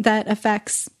something that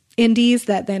affects indies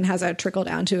that then has a trickle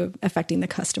down to affecting the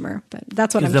customer. But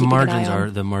that's what I'm keeping an eye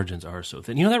on. The margins are so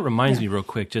thin. That reminds me real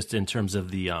quick, just in terms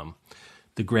of the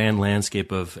grand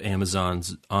landscape of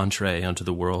Amazon's entree onto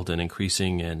the world and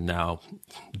increasing and now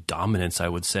dominance, I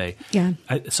would say. Yeah.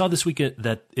 I saw this week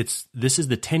that this is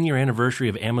the 10-year anniversary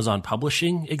of Amazon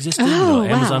Publishing existing. Oh, wow.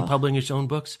 Amazon publishing its own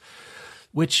books,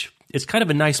 which it's kind of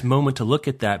a nice moment to look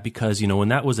at that because, when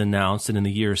that was announced and in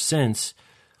the years since,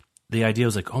 the idea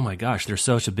was like, oh my gosh, they're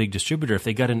such a big distributor. If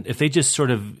they just sort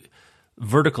of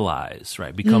verticalize,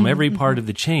 right, become every part of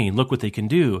the chain, look what they can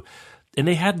do. And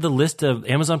they had the list of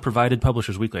Amazon provided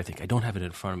Publishers Weekly. I think I don't have it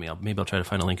in front of me. Maybe I'll try to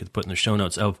find a link to put in the show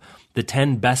notes of the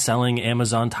 10 best-selling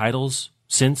Amazon titles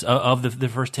since of the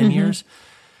first 10 years.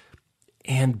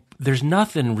 And there's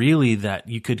nothing really that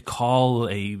you could call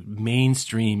a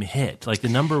mainstream hit. Like the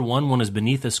number one is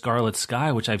Beneath the Scarlet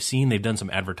Sky, which I've seen. They've done some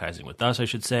advertising with us, I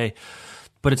should say.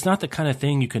 But it's not the kind of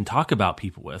thing you can talk about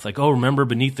people with. Like, oh, remember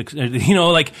Beneath the,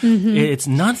 it's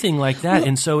nothing like that.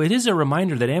 And so it is a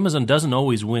reminder that Amazon doesn't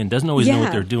always win, doesn't always know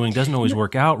what they're doing, doesn't always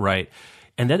work out right.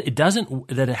 And that it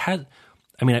has,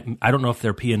 I don't know if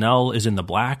their P&L is in the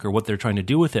black or what they're trying to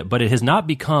do with it, but it has not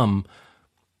become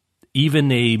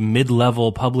even a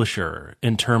mid-level publisher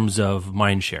in terms of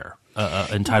mind share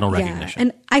and title recognition.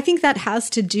 And I think that has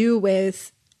to do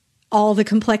with all the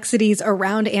complexities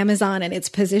around Amazon and its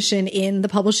position in the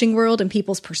publishing world and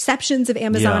people's perceptions of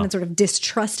Amazon and sort of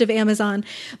distrust of Amazon.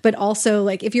 But also,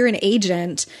 like, if you're an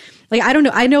agent, like, I don't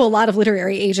know, I know a lot of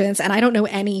literary agents and I don't know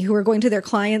any who are going to their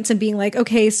clients and being like,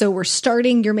 okay, so we're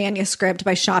starting your manuscript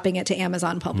by shopping it to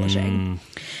Amazon Publishing.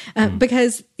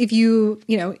 Because if you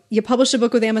publish a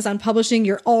book with Amazon Publishing,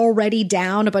 you're already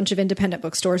down a bunch of independent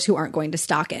bookstores who aren't going to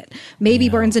stock it. Maybe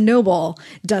Barnes & Noble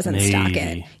doesn't stock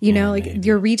it.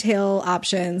 Your retail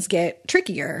options get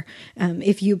trickier.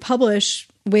 If you publish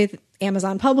with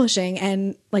Amazon Publishing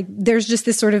and like there's just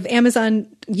this sort of Amazon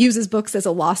uses books as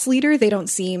a loss leader. They don't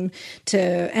seem to,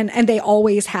 and they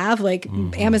always have, like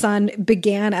Amazon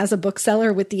began as a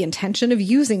bookseller with the intention of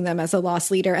using them as a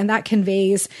loss leader. And that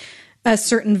conveys a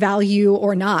certain value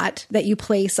or not that you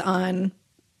place on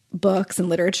books and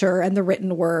literature and the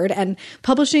written word. And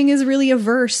publishing is really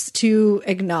averse to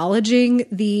acknowledging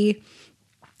the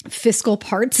fiscal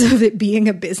parts of it being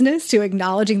a business, to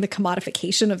acknowledging the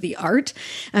commodification of the art.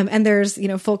 And there's,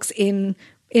 folks in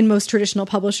most traditional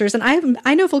publishers. And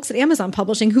I know folks at Amazon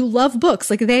Publishing who love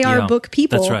books. Like they are book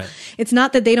people. That's right. It's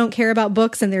not that they don't care about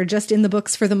books and they're just in the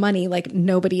books for the money. Like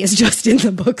nobody is just in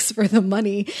the books for the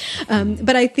money.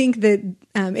 But I think that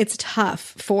it's tough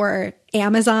for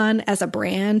Amazon as a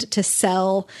brand to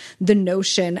sell the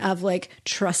notion of like,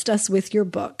 trust us with your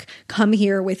book. Come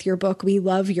here with your book. We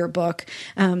love your book.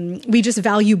 We just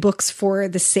value books for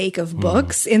the sake of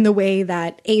books in the way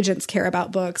that agents care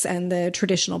about books and the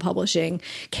traditional publishing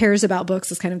cares about books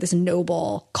as kind of this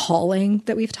noble calling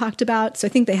that we've talked about. So I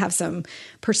think they have some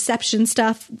perception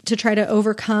stuff to try to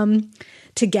overcome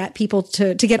to get people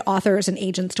to get authors and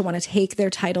agents to want to take their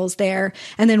titles there.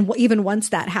 And then even once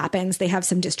that happens, they have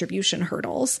some distribution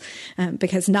hurdles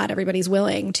because not everybody's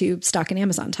willing to stock an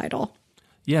Amazon title.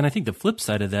 Yeah, and I think the flip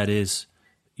side of that is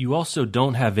you also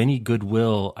don't have any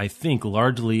goodwill, I think,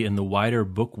 largely in the wider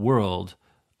book world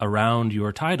around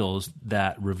your titles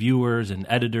that reviewers and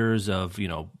editors of,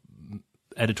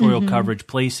 editorial coverage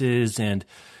places and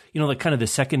like kind of the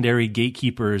secondary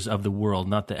gatekeepers of the world,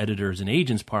 not the editors and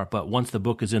agents part, but once the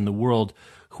book is in the world,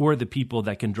 who are the people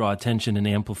that can draw attention and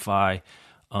amplify,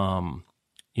 buzz,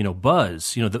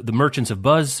 the merchants of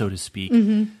buzz, so to speak,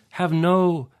 have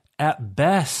at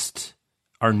best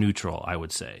are neutral, I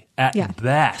would say. At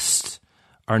best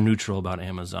are neutral about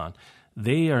Amazon.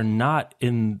 They are not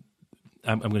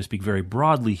I'm going to speak very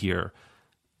broadly here,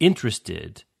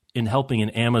 interested in helping an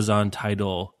Amazon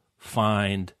title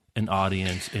find an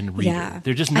audience and read it.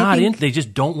 They're just not they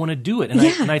just don't want to do it.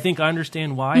 And I think I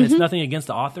understand why. And it's nothing against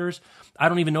the authors. I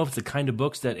don't even know if it's the kind of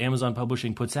books that Amazon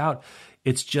Publishing puts out.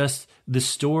 It's just the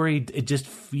story, it just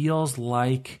feels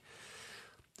like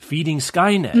feeding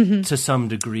Skynet to some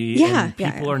degree. And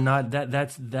people are not,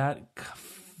 that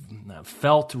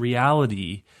felt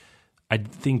reality, I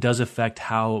think does affect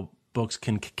how books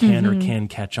can or can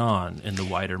catch on in the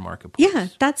wider marketplace. Yeah,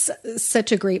 that's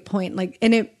such a great point. Like,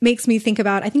 and it makes me think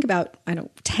about, I don't know,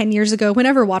 10 years ago,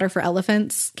 whenever Water for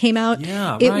Elephants came out,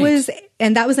 it was,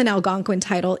 and that was an Algonquin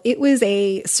title. It was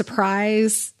a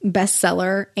surprise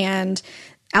bestseller, and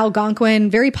Algonquin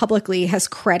very publicly has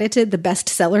credited the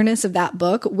bestsellerness of that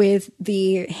book with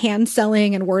the hand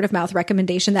selling and word of mouth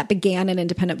recommendation that began in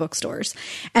independent bookstores.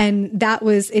 And that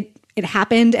was it. It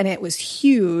happened and it was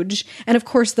huge. And of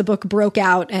course, the book broke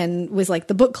out and was like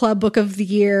the book club book of the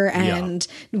year. And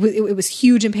it was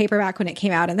huge in paperback when it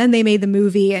came out. And then they made the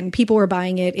movie and people were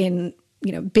buying it in,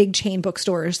 big chain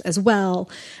bookstores as well.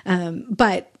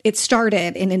 But it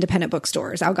started in independent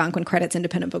bookstores. Algonquin credits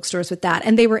independent bookstores with that.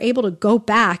 And they were able to go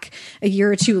back a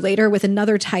year or two later with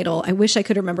another title. I wish I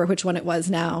could remember which one it was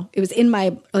now. It was in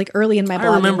my, early in my blogging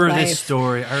life. I remember this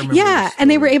story. And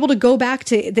they were able to go back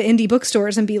to the indie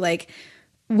bookstores and be like,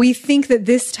 we think that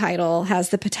this title has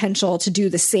the potential to do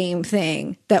the same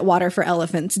thing that Water for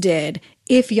Elephants did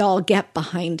if y'all get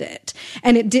behind it.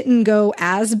 And it didn't go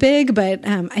as big, but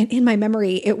in my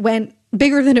memory, it went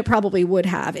bigger than it probably would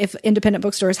have if independent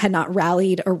bookstores had not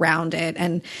rallied around it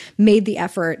and made the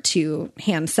effort to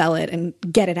hand sell it and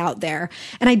get it out there.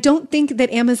 And I don't think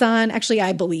that Amazon, actually,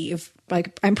 I believe,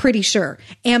 I'm pretty sure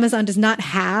Amazon does not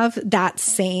have that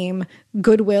same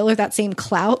goodwill or that same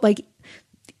clout.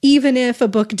 Even if a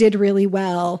book did really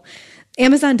well,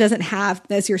 Amazon doesn't have,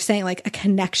 as you're saying, a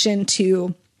connection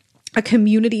to a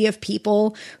community of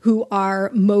people who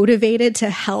are motivated to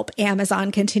help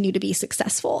Amazon continue to be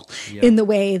successful in the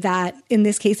way that, in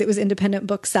this case, it was independent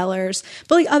booksellers.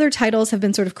 But other titles have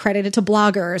been sort of credited to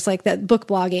bloggers, like that book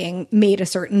blogging made a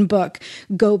certain book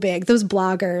go big. Those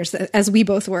bloggers, as we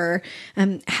both were,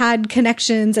 had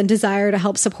connections and desire to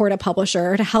help support a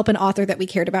publisher, to help an author that we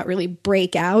cared about really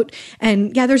break out.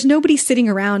 And there's nobody sitting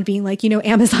around being like,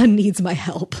 Amazon needs my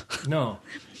help. No.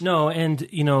 And,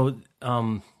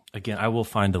 again, I will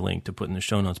find a link to put in the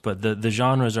show notes, but the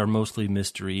genres are mostly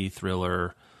mystery,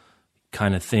 thriller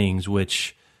kind of things,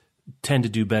 which tend to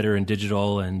do better in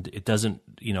digital, and it doesn't,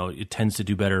 it tends to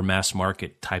do better mass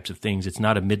market types of things. It's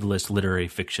not a mid-list literary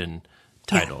fiction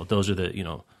title. Yeah. Those are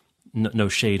the, no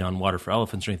shade on Water for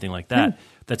Elephants or anything like that.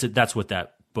 That's what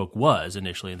that book was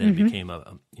initially, and then it became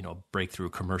a breakthrough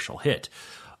commercial hit.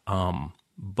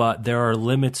 But there are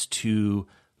limits to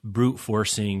brute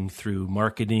forcing through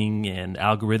marketing and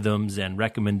algorithms and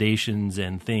recommendations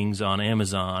and things on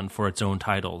Amazon for its own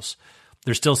titles.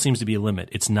 There still seems to be a limit.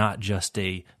 It's not just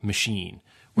a machine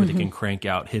where they can crank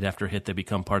out hit after hit that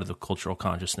become part of the cultural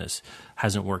consciousness.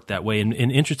 Hasn't worked that way. And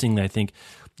interestingly, I think,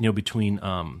 between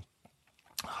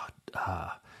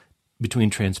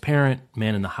Transparent,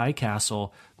 Man in the High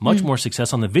Castle, much more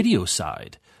success on the video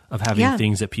side of having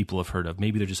things that people have heard of.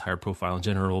 Maybe they're just higher profile in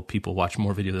general. People watch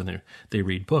more video than they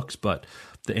read books. But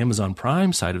the Amazon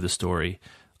Prime side of the story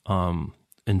and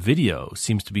video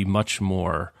seems to be much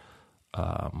more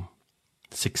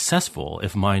successful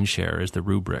if mindshare is the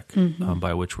rubric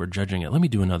by which we're judging it. Let me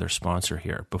do another sponsor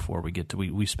here before we get to,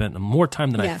 we spent more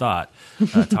time than I thought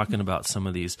talking about some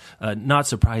of these, not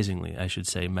surprisingly, I should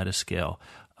say, Metascale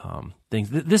things.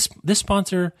 This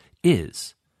sponsor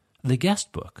is The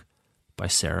Guest Book by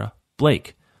Sarah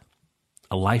Blake.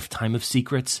 A lifetime of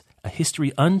secrets, a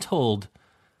history untold.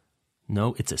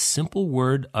 No, it's a simple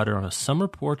word uttered on a summer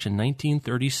porch in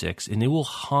 1936, and it will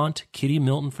haunt Kitty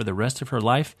Milton for the rest of her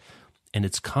life, and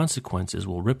its consequences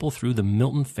will ripple through the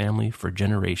Milton family for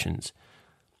generations.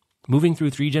 Moving through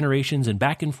 3 generations and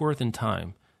back and forth in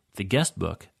time, The Guest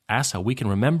Book asks how we can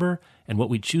remember and what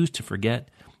we choose to forget,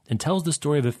 and tells the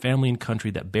story of a family and country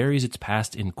that buries its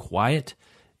past in quiet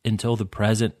until the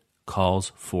present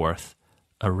calls forth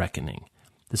a reckoning.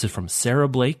 This is from Sarah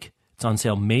Blake. It's on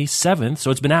sale May 7th,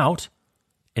 so it's been out,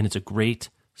 and it's a great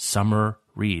summer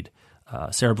read.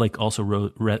 Sarah Blake also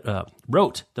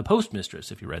wrote The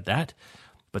Postmistress, if you read that.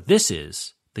 But this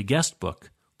is The Guest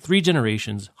Book, 3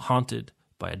 generations haunted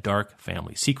by a dark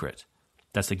family secret.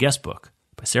 That's The Guest Book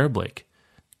by Sarah Blake.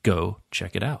 Go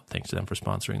check it out. Thanks to them for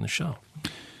sponsoring the show.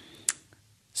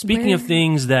 Speaking of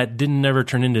things that didn't ever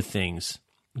turn into things,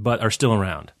 but are still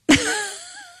around.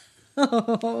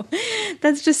 Oh,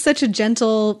 that's just such a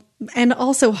gentle and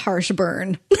also harsh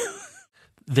burn.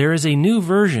 There is a new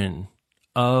version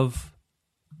of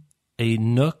a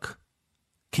Nook.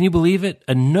 Can you believe it?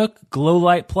 A Nook Glow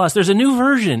Light Plus. There's a new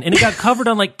version, and it got covered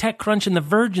on TechCrunch and The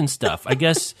Verge and stuff. I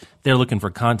guess they're looking for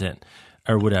content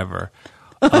or whatever.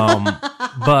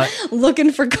 But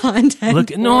looking for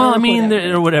content.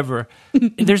 Or whatever.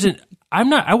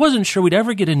 I wasn't sure we'd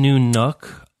ever get a new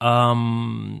Nook.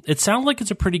 It sounds like it's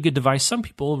a pretty good device. Some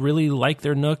people really like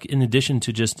their Nook in addition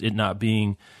to just it not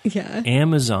being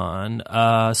Amazon.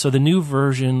 So the new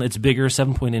version, it's bigger,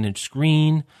 7.8-inch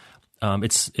screen.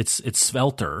 It's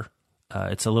svelter.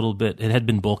 It's a little bit, it had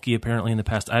been bulky apparently in the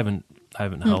past. I haven't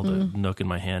held a Nook in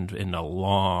my hand in a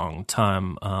long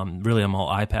time. Really, I'm all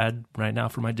iPad right now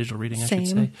for my digital reading, I should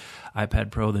say. iPad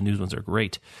Pro, the new ones are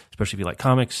great, especially if you like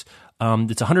comics.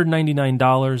 It's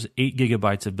 $199, 8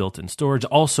 gigabytes of built-in storage,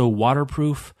 also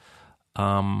waterproof.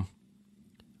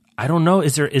 I don't know.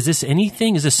 Is this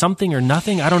anything? Is this something or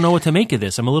nothing? I don't know what to make of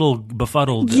this. I'm a little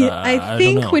befuddled. Yeah, I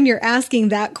think when you're asking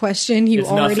that question, you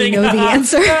already know the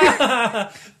answer.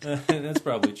 That's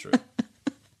probably true.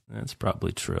 That's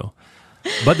probably true.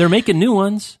 But they're making new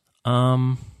ones.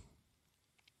 I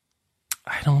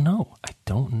don't know.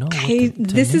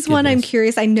 This is one I'm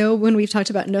curious. I know when we've talked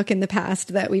about Nook in the past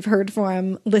that we've heard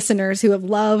from listeners who have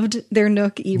loved their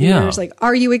Nook e-readers. Like,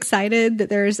 are you excited that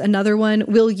there's another one?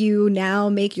 Will you now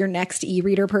make your next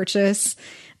e-reader purchase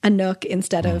a Nook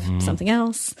instead of something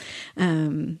else?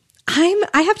 I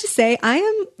have to say, I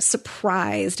am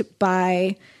surprised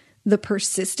by the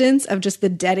persistence of just the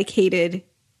dedicated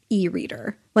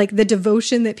e-reader, like the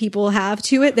devotion that people have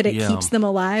to it, that it keeps them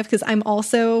alive. Because I'm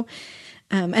also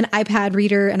an iPad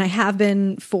reader, and I have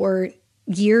been for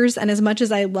years. And as much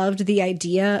as I loved the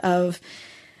idea of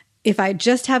if I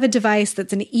just have a device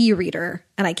that's an e-reader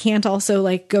and I can't also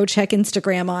like go check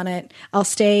Instagram on it,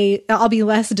 I'll be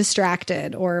less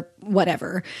distracted or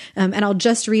whatever. And I'll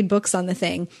just read books on the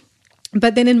thing.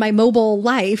 But then in my mobile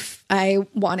life, I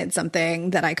wanted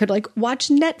something that I could like watch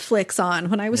Netflix on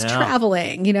when I was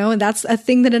traveling, and that's a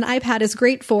thing that an iPad is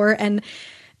great for. And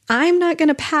I'm not going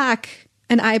to pack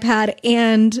an iPad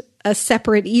and a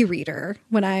separate e-reader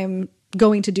when I'm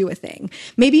going to do a thing.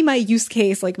 Maybe my use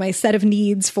case, like my set of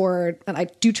needs and I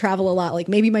do travel a lot, like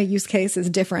maybe my use case is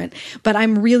different, but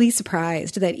I'm really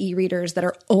surprised that e-readers that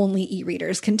are only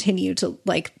e-readers continue to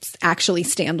like actually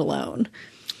stand alone.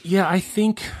 Yeah, I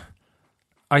think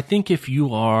if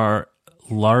you are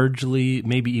largely,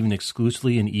 maybe even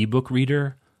exclusively an ebook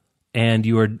reader, and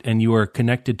you are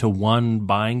connected to one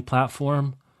buying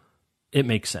platform, it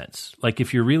makes sense. Like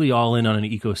if you're really all in on an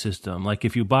ecosystem, like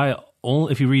if you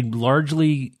read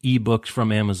largely ebooks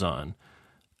from Amazon,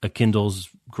 a Kindle's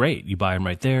great. You buy them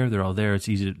right there; they're all there. It's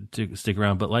easy to stick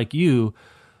around. But like you,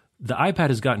 the iPad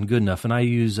has gotten good enough, and I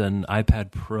use an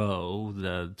iPad Pro,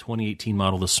 the 2018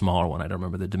 model, the smaller one. I don't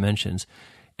remember the dimensions.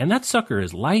 And that sucker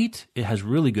is light. It has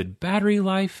really good battery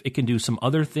life. It can do some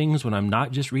other things when I'm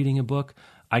not just reading a book.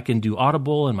 I can do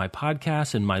Audible and my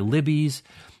podcasts and my Libby's.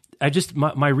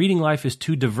 My reading life is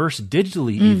too diverse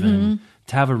digitally even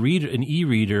to have an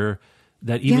e-reader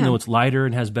that even though it's lighter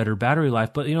and has better battery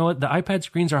life, but you know what? The iPad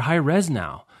screens are high res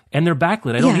now and they're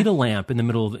backlit. I don't need a lamp in the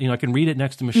middle of, I can read it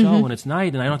next to Michelle when it's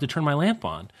night and I don't have to turn my lamp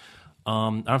on. I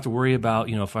don't have to worry about,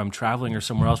 if I'm traveling or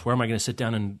somewhere else, where am I going to sit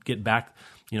down and get back,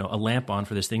 a lamp on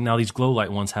for this thing. Now these glow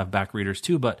light ones have back readers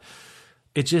too, but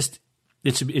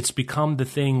it's become the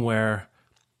thing where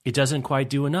it doesn't quite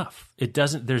do enough.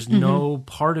 There's no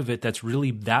part of it that's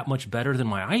really that much better than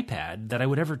my iPad that I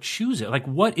would ever choose it. Like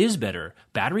what is better?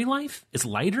 Battery life? It's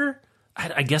lighter?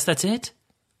 I guess that's it.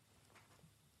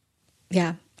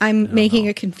 Yeah. I'm making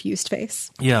a confused face.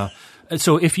 Yeah.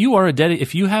 So if you are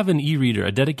if you have an e-reader,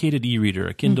 a dedicated e-reader,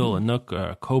 a Kindle, a Nook,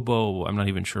 a Kobo, I'm not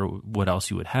even sure what else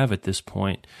you would have at this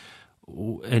point,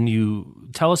 and you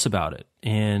tell us about it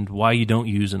and why you don't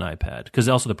use an iPad, because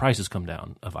also the prices come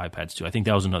down of iPads too. I think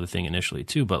that was another thing initially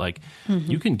too, but like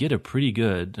you can get a pretty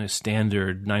good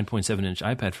standard 9.7-inch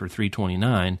iPad for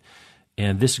 $329,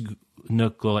 and this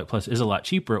Nook Glow Light Plus is a lot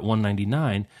cheaper at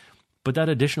 $199. But that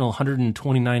additional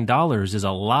 $129 is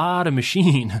a lot of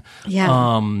machine,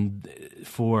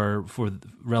 for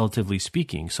relatively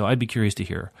speaking. So I'd be curious to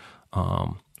hear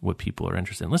what people are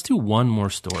interested in. Let's do one more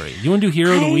story. You want to do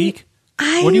Hero of the Week?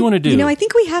 What do you want to do? I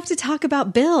think we have to talk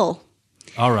about Bill.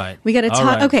 All right. We got to talk.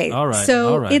 Right. Okay. All right.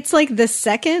 So it's like the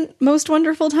second most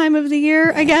wonderful time of the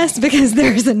year, I guess, because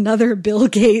there's another Bill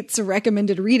Gates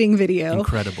recommended reading video.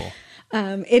 Incredible.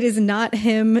 It is not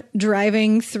him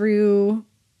driving through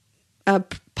a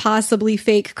possibly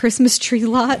fake Christmas tree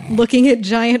lot looking at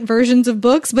giant versions of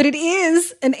books, but it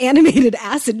is an animated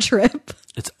acid trip.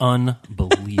 It's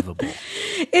unbelievable.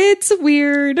 It's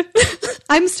weird.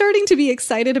 I'm starting to be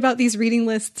excited about these reading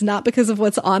lists, not because of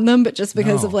what's on them, but just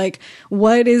because of like,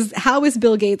 how is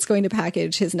Bill Gates going to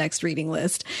package his next reading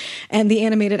list? And the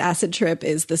animated acid trip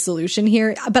is the solution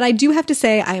here. But I do have to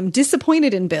say, I am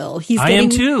disappointed in Bill. I am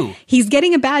too. He's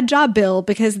getting a bad job, Bill,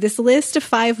 because this list of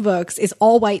 5 books is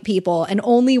all white people and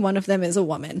only one of them is a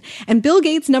woman. And Bill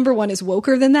Gates, number 1, is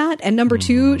woker than that. And number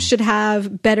 2 should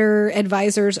have better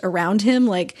advisors around him.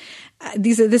 Like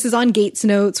this is on Gates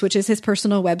Notes, which is his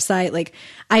personal website. Like,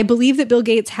 I believe that Bill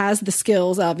Gates has the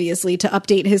skills, obviously, to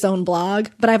update his own blog,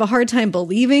 but I have a hard time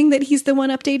believing that he's the one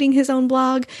updating his own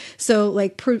blog. So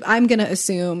like, I'm going to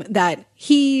assume that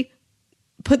he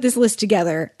put this list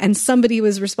together and somebody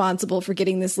was responsible for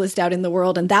getting this list out in the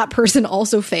world. And that person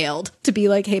also failed to be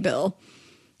like, hey, Bill,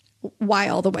 why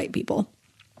all the white people?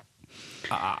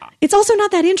 It's also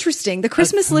not that interesting. The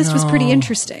Christmas list was pretty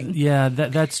interesting. Yeah,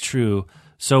 that's true.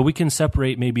 So we can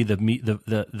separate maybe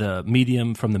the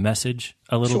medium from the message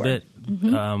a little bit.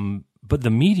 Mm-hmm. But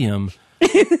the medium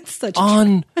it's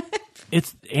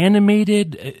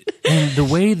animated, and the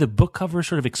way the book covers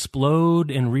sort of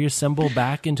explode and reassemble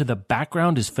back into the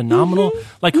background is phenomenal.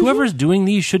 Mm-hmm. Like whoever's doing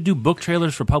these should do book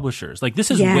trailers for publishers. Like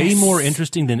this is way more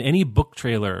interesting than any book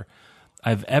trailer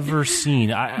I've ever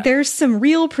seen. There's some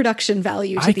real production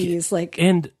value to these.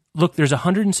 And look, there's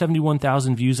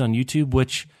 171,000 views on YouTube,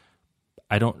 which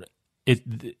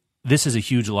this is a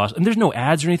huge loss. And there's no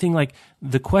ads or anything. Like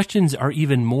the questions are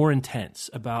even more intense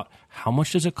about how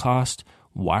much does it cost?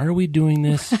 Why are we doing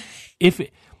this?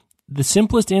 The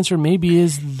simplest answer maybe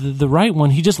is the right one.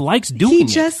 He just likes doing it. He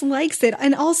just likes it.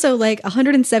 And also like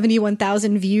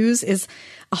 171,000 views is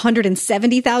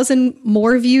 170,000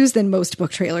 more views than most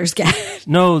book trailers get.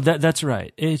 No, that's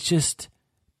right. It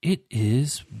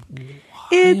is wild.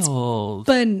 It's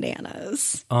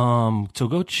bananas. So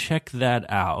go check that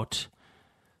out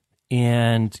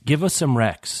and give us some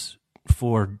recs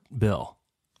for Bill.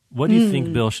 What do you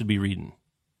think Bill should be reading?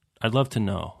 I'd love to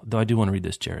know. Though I do want to read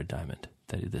this Jared Diamond.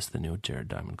 The new Jared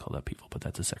Diamond Called Up People, but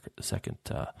that's a second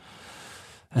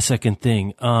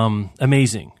thing.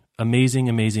 Amazing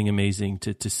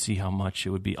to see how much it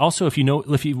would be. Also, if you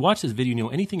watch this video, you know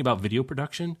anything about video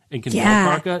production and can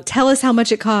ballpark, tell us how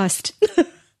much it cost.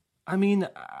 I mean,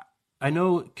 I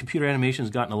know computer animation has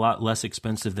gotten a lot less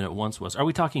expensive than it once was. Are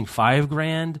we talking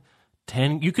 $5,000,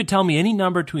 10? You could tell me any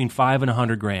number between $5,000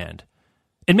 and $100,000,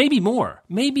 and maybe more.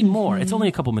 Mm-hmm. It's only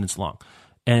a couple minutes long.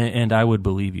 And I would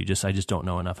believe you. I just don't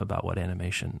know enough about what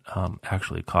animation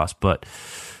actually costs. But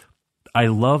I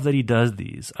love that he does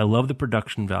these. I love the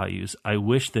production values. I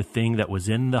wish the thing that was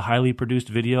in the highly produced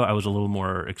video I was a little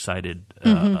more excited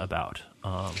about.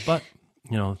 But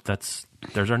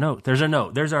there's our note.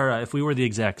 There's our if we were the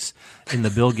execs in the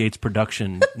Bill Gates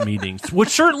production meetings, which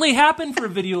certainly happened for a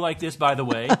video like this, by the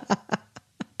way.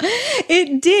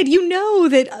 It did. You know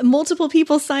that multiple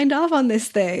people signed off on this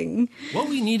thing. What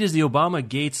we need is the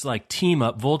Obama-Gates team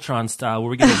up, Voltron style, where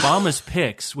we get Obama's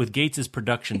picks with Gates's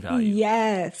production value.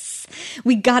 Yes.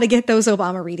 We got to get those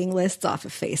Obama reading lists off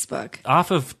of Facebook.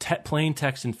 Off of plain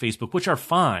text and Facebook, which are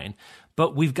fine,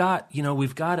 but we've got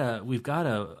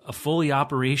a fully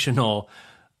operational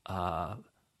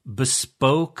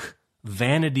bespoke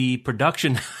vanity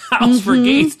production house for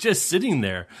Gates just sitting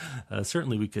there.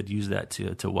 Certainly we could use that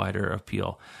to wider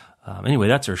appeal. Anyway,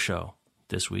 that's our show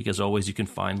this week. As always, you can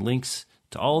find links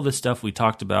to all the stuff we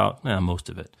talked about, most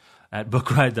of it, at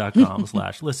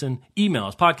bookriot.com/listen. Email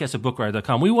us,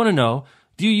 podcast@bookriot.com. We want to know,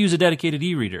 do you use a dedicated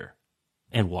e-reader?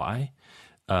 And why?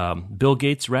 Bill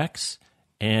Gates Rex,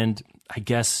 and I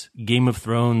guess Game of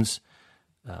Thrones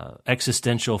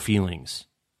existential feelings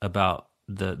about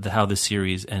the how the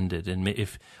series ended. And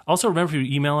if also remember, if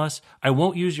you email us, I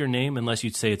won't use your name unless you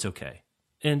say it's okay.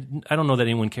 And I don't know that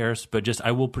anyone cares, but just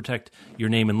I will protect your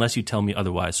name unless you tell me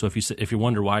otherwise. So if you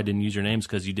wonder why I didn't use your names,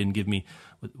 because you didn't give me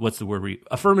what's the word?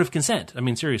 Affirmative consent. I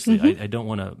mean, seriously, I don't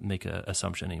want to make an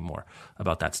assumption anymore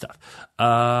about that stuff.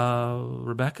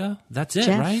 Rebecca, that's it,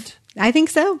 Jeff, right? I think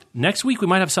so. Next week we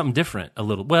might have something different a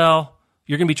little. Well,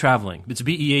 you're going to be traveling. It's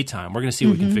BEA time. We're going to see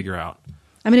what we can figure out.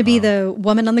 I'm going to be the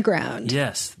woman on the ground.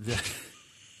 Yes.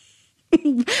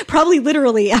 Probably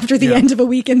literally after the end of a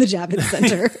week in the Javits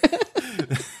Center.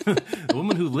 A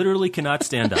woman who literally cannot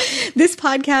stand up. This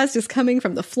podcast is coming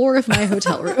from the floor of my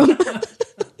hotel room.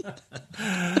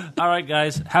 All right,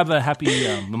 guys. Have a happy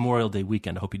Memorial Day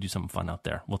weekend. I hope you do something fun out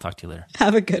there. We'll talk to you later.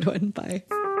 Have a good one. Bye.